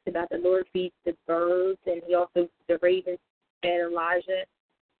 where it talks about the Lord feeds the birds, and he also, the ravens fed Elijah.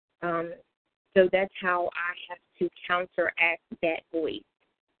 So that's how I have to counteract that voice.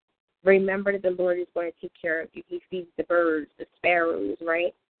 Remember that the Lord is going to take care of you. He feeds the birds, the sparrows,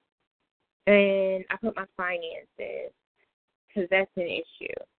 right? And I put my finances, because that's an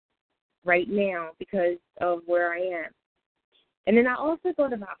issue right now because of where I am. And then I also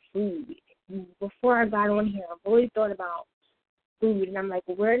thought about food. Before I got on here, I've always thought about food, and I'm like,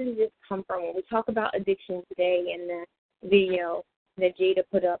 well, where does this come from? When we talk about addiction today in the video that Jada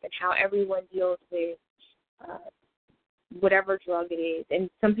put up and how everyone deals with whatever drug it is. And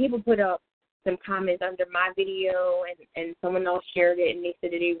some people put up some comments under my video, and someone else shared it, and they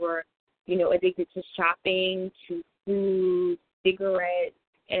said that they were, addicted to shopping, to food, cigarettes,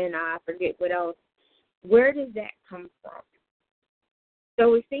 and I forget what else. Where does that come from? So I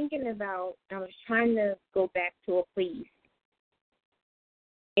was thinking about, I was trying to go back to a place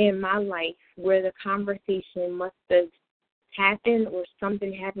in my life where the conversation must have happened or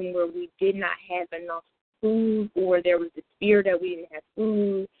something happened where we did not have enough food, or there was a fear that we didn't have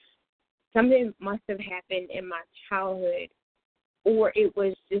food. Something must have happened in my childhood, or it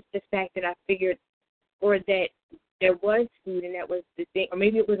was just the fact that I figured, or that there was food and that was the thing, or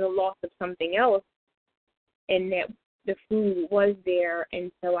maybe it was a loss of something else and that the food was there,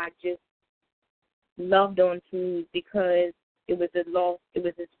 and so I just loved on food because it was a loss, it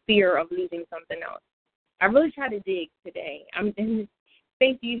was a fear of losing something else. I really try to dig today.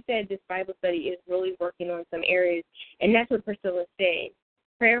 Thank you said this Bible study is really working on some areas, and that's what Priscilla said.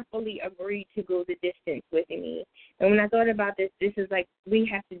 Prayerfully agreed to go the distance with me. And when I thought about this is like we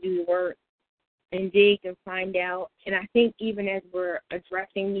have to do the work and dig and find out. And I think even as we're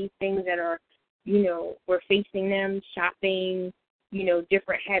addressing these things that are, we're facing them, shopping,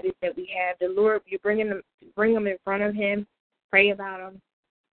 different habits that we have, the Lord, you bring them in front of Him, pray about them.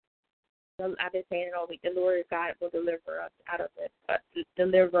 I've been saying it all week. The Lord God will deliver us out of it.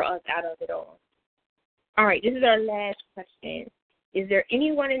 Deliver us out of it all. All right, this is our last question. Is there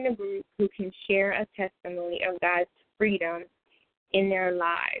anyone in the group who can share a testimony of God's freedom in their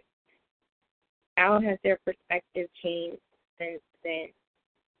lives? How has their perspective changed since then?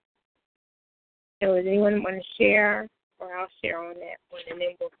 So does anyone want to share? Or I'll share on that one, and then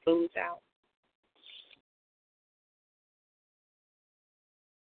we'll close out.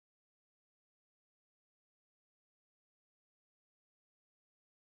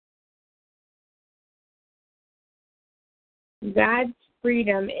 God's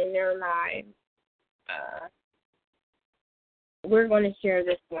freedom in their lives. We're going to share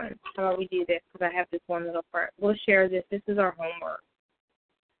this one. How about we do this? Because I have this one little part. We'll share this. This is our homework.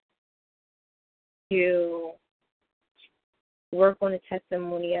 To work on a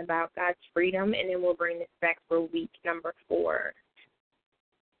testimony about God's freedom, and then we'll bring this back for week number 4.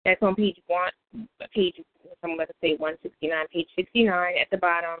 That's on page 169, page 69 at the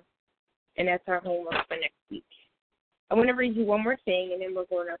bottom, and that's our homework for next week. I want to read you one more thing, and then we're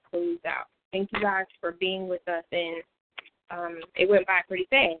going to close out. Thank you guys for being with us, and it went by pretty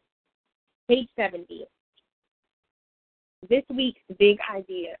fast. Page 70. This week's big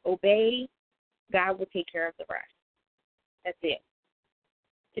idea: obey, God will take care of the rest. That's it.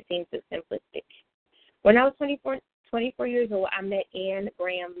 It seems so simplistic. When I was 24 years old, I met Anne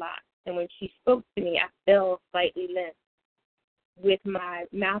Graham Lotz, and when she spoke to me, I fell slightly limp, with my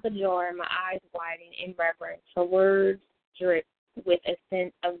mouth ajar and my eyes widened in reverence. Her words dripped with a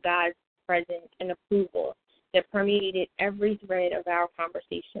sense of God's presence and approval that permeated every thread of our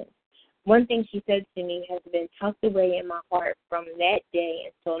conversation. One thing she said to me has been tucked away in my heart from that day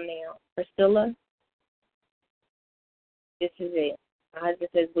until now. Priscilla, this is it. My husband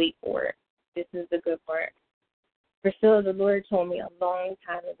says, wait for it. This is the good part. Priscilla, the Lord told me a long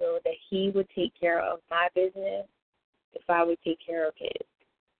time ago that he would take care of my business if I would take care of his.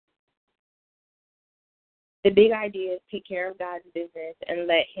 The big idea is take care of God's business and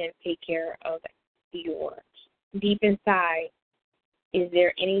let him take care of yours. Deep inside, is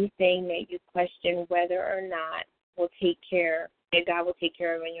there anything that you question whether or not that God will take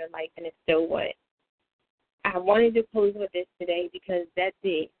care of in your life, and if so, what? I wanted to close with this today because that's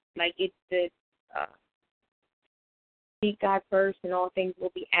it. Like, it's the seek God first and all things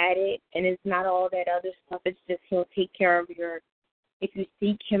will be added, and it's not all that other stuff. It's just he'll take care of if you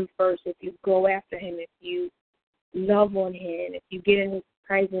seek him first, if you go after him, if you love on him, if you get in his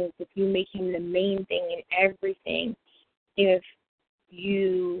presence, if you make him the main thing in everything, if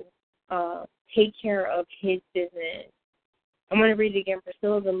you take care of his business. I'm going to read it again.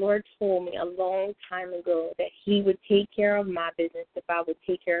 Priscilla, the Lord told me a long time ago that he would take care of my business if I would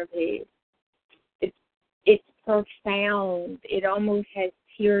take care of his. It's profound. It almost has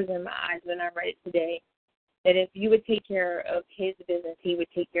tears in my eyes when I read it today, that if you would take care of his business, he would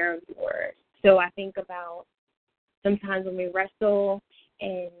take care of yours. So I think about sometimes when we wrestle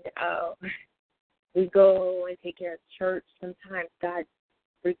and we go and take care of church, sometimes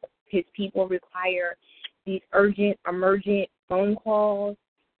his people require these urgent, emergent phone calls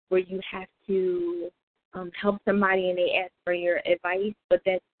where you have to help somebody and they ask for your advice, but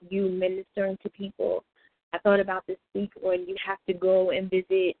that's you ministering to people. I thought about this week when you have to go and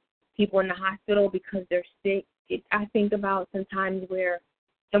visit people in the hospital because they're sick. I think about sometimes where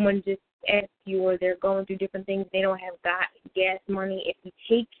someone just asks you or they're going through different things, they don't have gas money. If you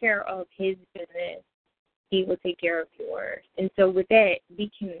take care of his business, he will take care of yours. And so with that,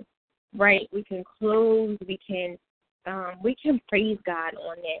 we can close, we can praise God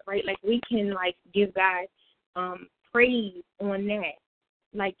on that, right? Like we can give God praise on that.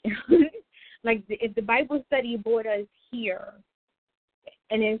 Like if the Bible study brought us here,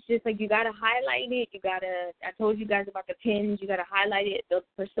 and it's just you gotta highlight it. I told you guys about the pins. You gotta highlight it.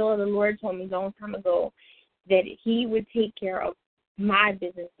 Priscilla, the Lord told me a long time ago that he would take care of my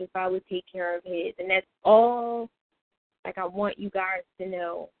business if I would take care of his, and that's all. I want you guys to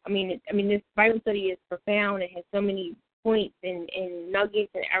know. I mean, this Bible study is profound. It has so many points and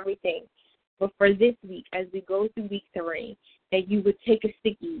nuggets and everything. But for this week, as we go through week 3, that you would take a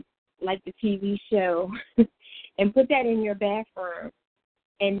sticky, like the TV show, and put that in your bathroom,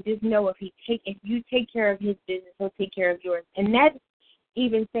 and just know if you take care of his business, he'll take care of yours. And that's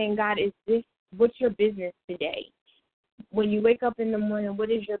even saying, God, what's your business today? When you wake up in the morning, what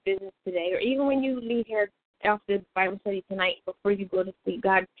is your business today? Or even when you leave here after the Bible study tonight, before you go to sleep,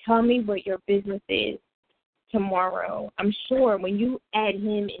 God, tell me what your business is tomorrow. I'm sure when you add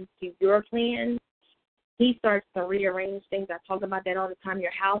him into your plans, he starts to rearrange things. I talk about that all the time.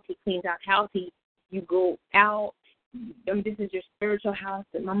 Your house, he cleans out house. You go out. This is your spiritual house.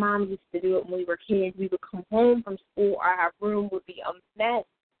 And my mom used to do it when we were kids. We would come home from school. Our room would be a mess.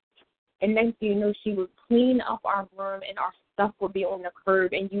 And next thing you know, she would clean up our room, and our stuff would be on the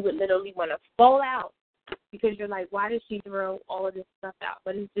curb, and you would literally want to fall out because you're like, why did she throw all of this stuff out?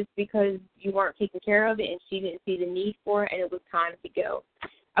 But it's just because you weren't taking care of it, and she didn't see the need for it, and it was time to go.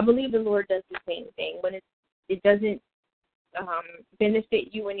 I believe the Lord does the same thing. When it doesn't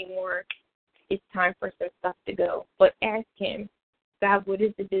benefit you anymore, it's time for some stuff to go. But ask him, God, what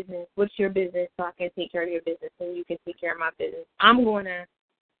is the business? What's your business so I can take care of your business and you can take care of my business? I'm going to,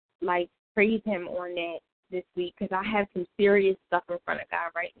 praise him on that this week because I have some serious stuff in front of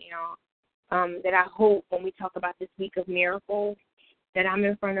God right now that I hope when we talk about this week of miracles that I'm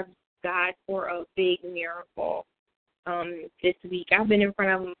in front of God for a big miracle this week. I've been in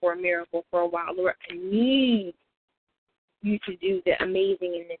front of him for a miracle for a while. Lord, I need you to do the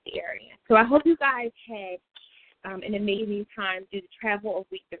amazing in this area. So I hope you guys had an amazing time through the travel of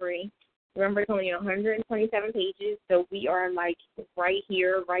week 3. Remember, it's only 127 pages, so we are right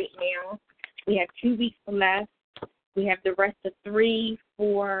here, right now. We have 2 weeks left. We have the rest of 3,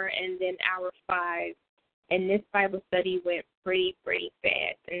 4, and then hour 5. And this Bible study went pretty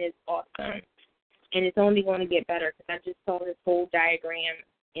fast, and it's awesome. And it's only going to get better because I just saw this whole diagram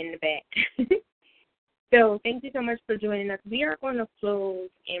in the back. So thank you so much for joining us. We are going to close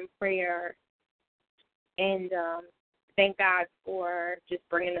in prayer. And thank God for just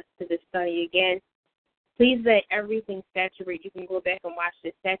bringing us to this study again. Please let everything saturate. You can go back and watch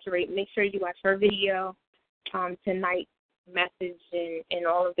this saturate. Make sure you watch her video, tonight's message, and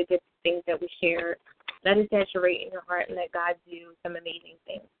all of the good things that we shared. Let it saturate in your heart and let God do some amazing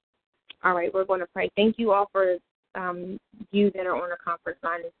things. All right, we're going to pray. Thank you all for you that are on the conference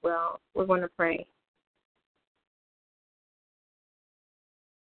line as well. We're going to pray.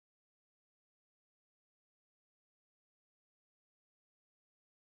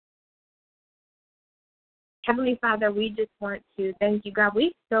 Heavenly Father, we just want to thank you, God.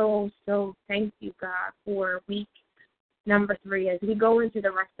 We so thank you, God, for week number 3. As we go into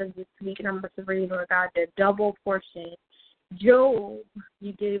the rest of this week, number 3, Lord God, the double portion. Job,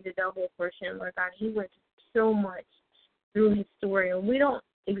 you gave the double portion, Lord God. He went so much through his story, and we don't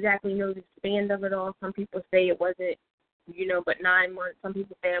exactly know the span of it all. Some people say it wasn't, but 9 months. Some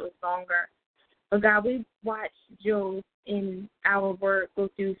people say it was longer. But God, we watched Job in our word go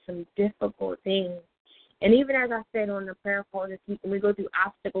through some difficult things. And even as I said on the prayer call this week, when we go through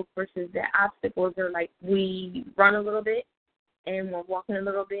obstacles versus the obstacles are like we run a little bit and we're walking a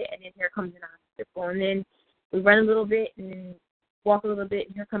little bit, and then here comes an obstacle. And then we run a little bit and walk a little bit,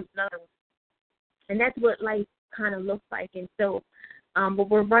 and here comes another one. And that's what life kind of looks like. And so, but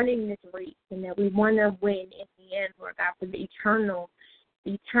we're running this race, and that we want to win in the end, Lord God, for the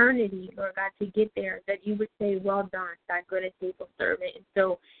eternity, Lord God, to get there, that you would say, well done, thy good and faithful servant. And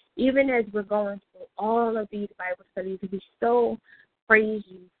so even as we're going through all of these Bible studies, we so praise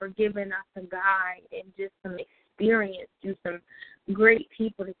you for giving us a guide and just some experience through some great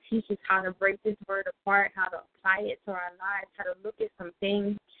people to teach us how to break this word apart, how to apply it to our lives, how to look at some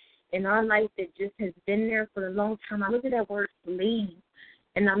things in our life that just has been there for a long time. I look at that word slave,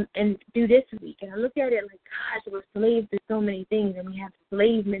 and through this week, and I look at it like, gosh, we're slaves to so many things, and we have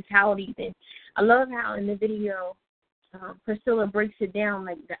slave mentalities. And I love how in the video, Priscilla breaks it down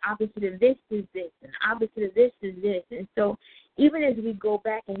like the opposite of this is this, and the opposite of this is this. And so even as we go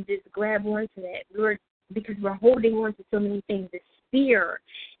back and just grab onto that, Lord, because we're holding on to so many things, it's fear.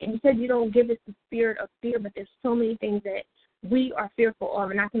 And you said you don't give us the spirit of fear, but there's so many things that we are fearful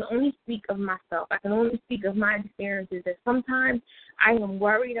of. And I can only speak of myself. I can only speak of my experiences, that sometimes I am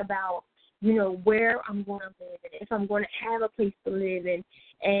worried about, where I'm going to live and if I'm going to have a place to live in.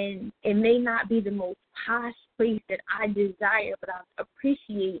 And it may not be the most posh place that I desire, but I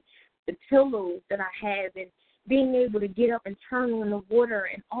appreciate the pillows that I have and being able to get up and turn on the water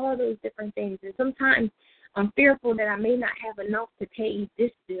and all those different things. And sometimes I'm fearful that I may not have enough to pay this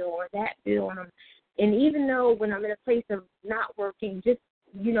bill or that bill. And even though when I'm in a place of not working, just,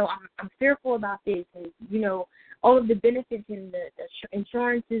 I'm fearful about this and, all of the benefits and the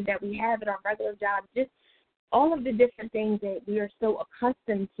insurances that we have at our regular jobs, just all of the different things that we are so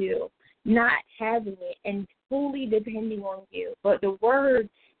accustomed to not having it and fully depending on you. But the word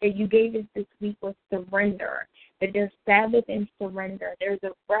that you gave us this week was surrender, that there's Sabbath in surrender. There's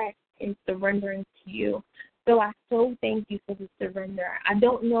a rest in surrendering to you. So I so thank you for the surrender. I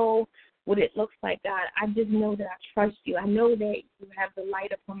don't know what it looks like, God. I just know that I trust you. I know that you have the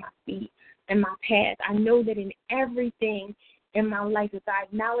light upon my feet and my path. I know that in everything in my life, if I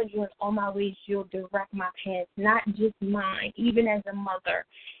acknowledge you in all my ways, you'll direct my path, not just mine, even as a mother,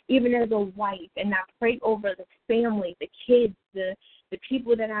 even as a wife. And I pray over the family, the kids, the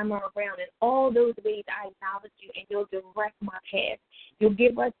people that I'm around. In all those ways, I acknowledge you, and you'll direct my path. You'll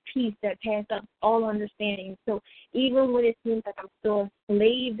give us peace that passes all understanding. So even when it seems like I'm still a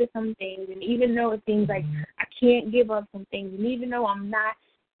slave to some things, and even though it seems like I can't give up some things, and even though I'm not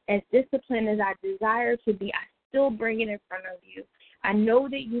as disciplined as I desire to be, I still bring it in front of you. I know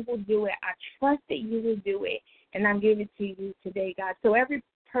that you will do it. I trust that you will do it, and I give it to you today, God. So every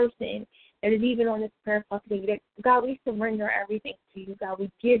person that is even on this prayer call today, God, we surrender everything to you, God. We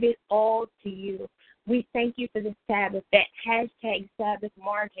give it all to you. We thank you for the Sabbath, that hashtag Sabbath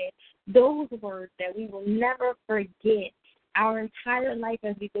margin, those words that we will never forget our entire life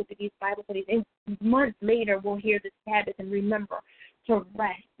as we go through these Bible studies. And months later, we'll hear the Sabbath and remember to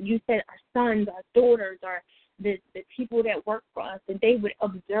rest. You said our sons, our daughters, the people that work for us, that they would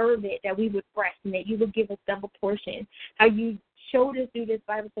observe it, that we would rest, and that you would give us double portion. How you showed us through this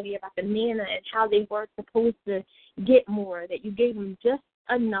Bible study about the manna and how they were supposed to get more, that you gave them just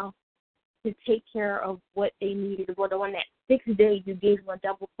enough to take care of what they needed. But on that 6th day, you gave them a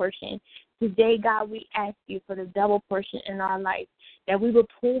double portion. Today, God, we ask you for the double portion in our life, that we will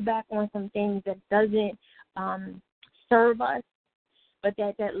pull back on some things that doesn't serve us, but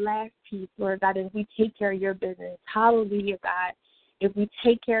that last piece, Lord God, is we take care of your business. Hallelujah, God. If we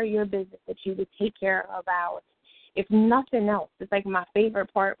take care of your business, that you would take care of ours. If nothing else, it's like my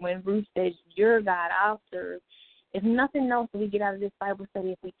favorite part when Ruth says, you're God, I'll serve. If nothing else we get out of this Bible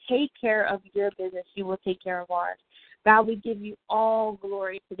study, if we take care of your business, you will take care of ours. God, we give you all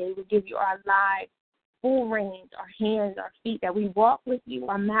glory today. We give you our lives, full range, our hands, our feet, that we walk with you,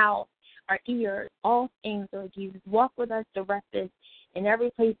 our mouth, our ears, all things, Lord Jesus. Walk with us, direct us in every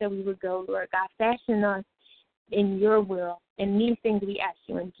place that we would go, Lord God. Fashion us in your will. And these things we ask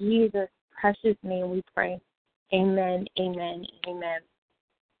you in Jesus' precious name we pray. Amen, amen, amen.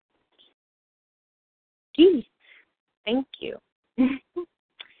 Geez, thank you.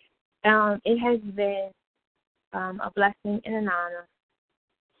 It has been a blessing and an honor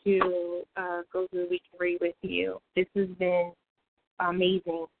to go through week 3 with you. This has been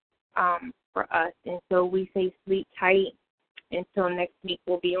amazing for us. And so we say sleep tight until next week.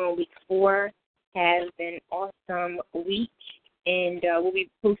 We'll be on week 4. Have an awesome week. And we'll be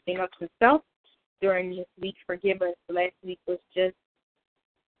posting up some stuff during this week. Forgive us. Last week was just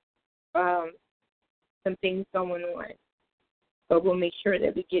some things going on. But we'll make sure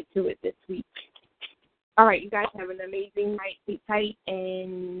that we get to it this week. All right, you guys have an amazing night. Sleep tight.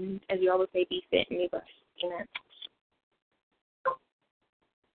 And as you always say, be fit and be blessed. Amen.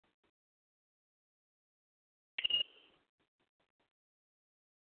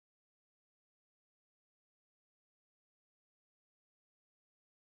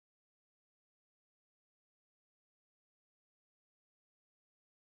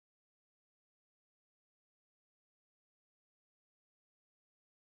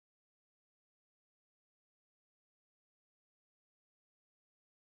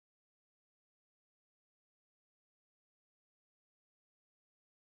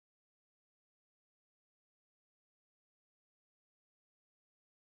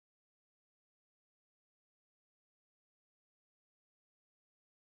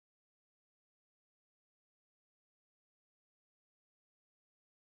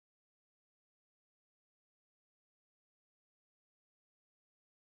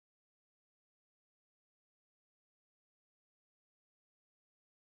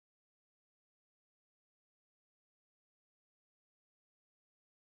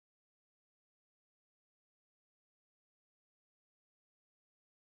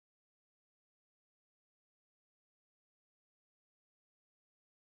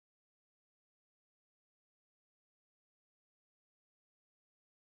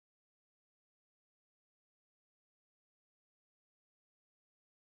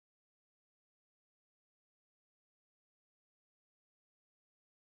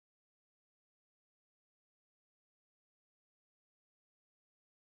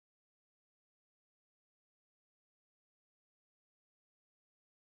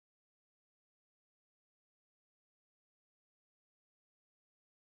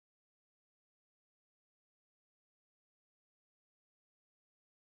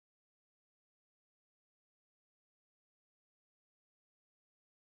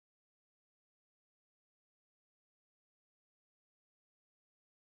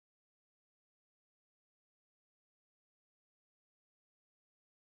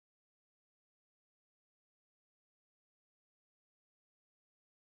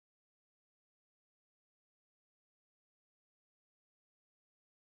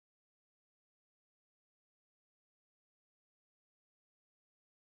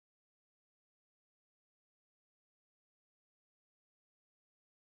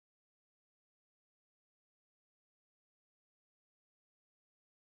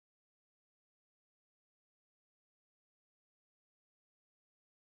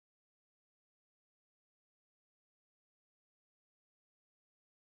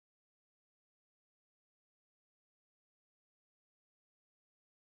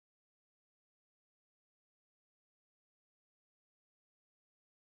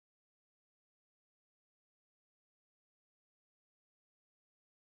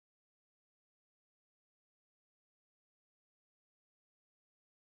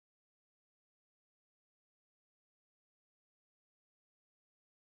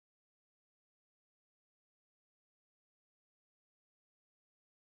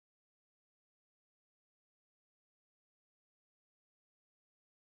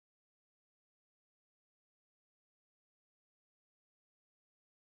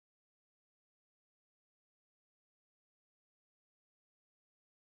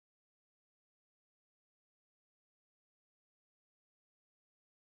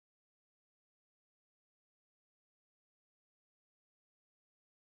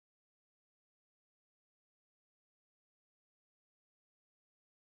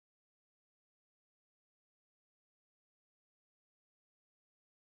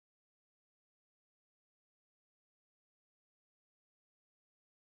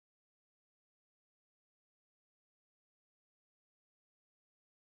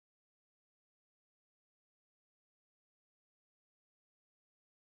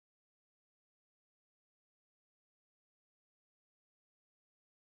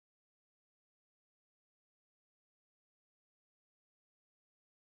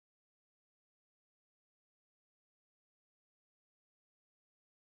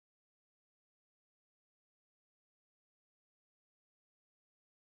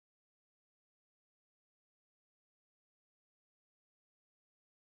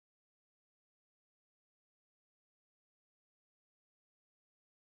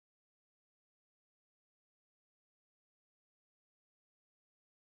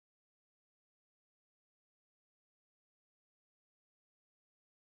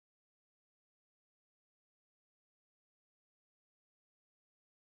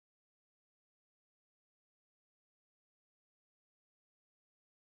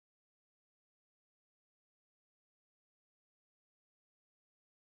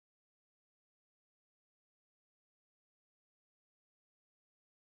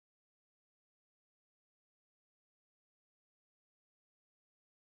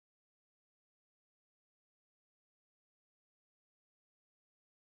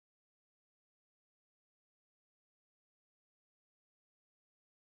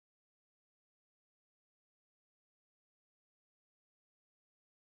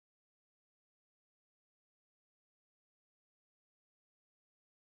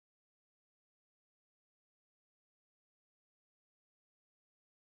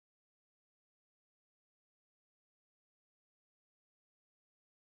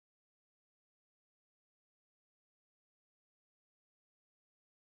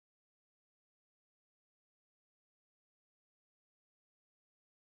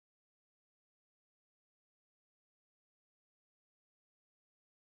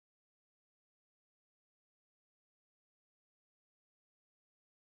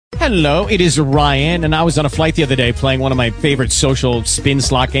 Hello, it is Ryan, and I was on a flight the other day playing one of my favorite social spin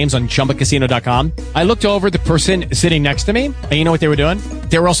slot games on ChumbaCasino.com. I looked over at the person sitting next to me, and you know what they were doing?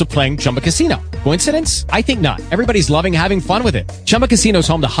 They were also playing Chumba Casino. Coincidence? I think not. Everybody's loving having fun with it. Chumba Casino is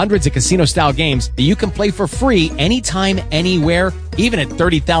home to hundreds of casino-style games that you can play for free anytime, anywhere, even at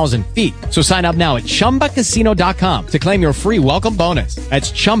 30,000 feet. So sign up now at ChumbaCasino.com to claim your free welcome bonus.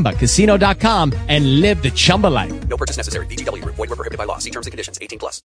 That's ChumbaCasino.com and live the Chumba life. No purchase necessary. VGW Group. Void where prohibited by law. See terms and conditions. 18+.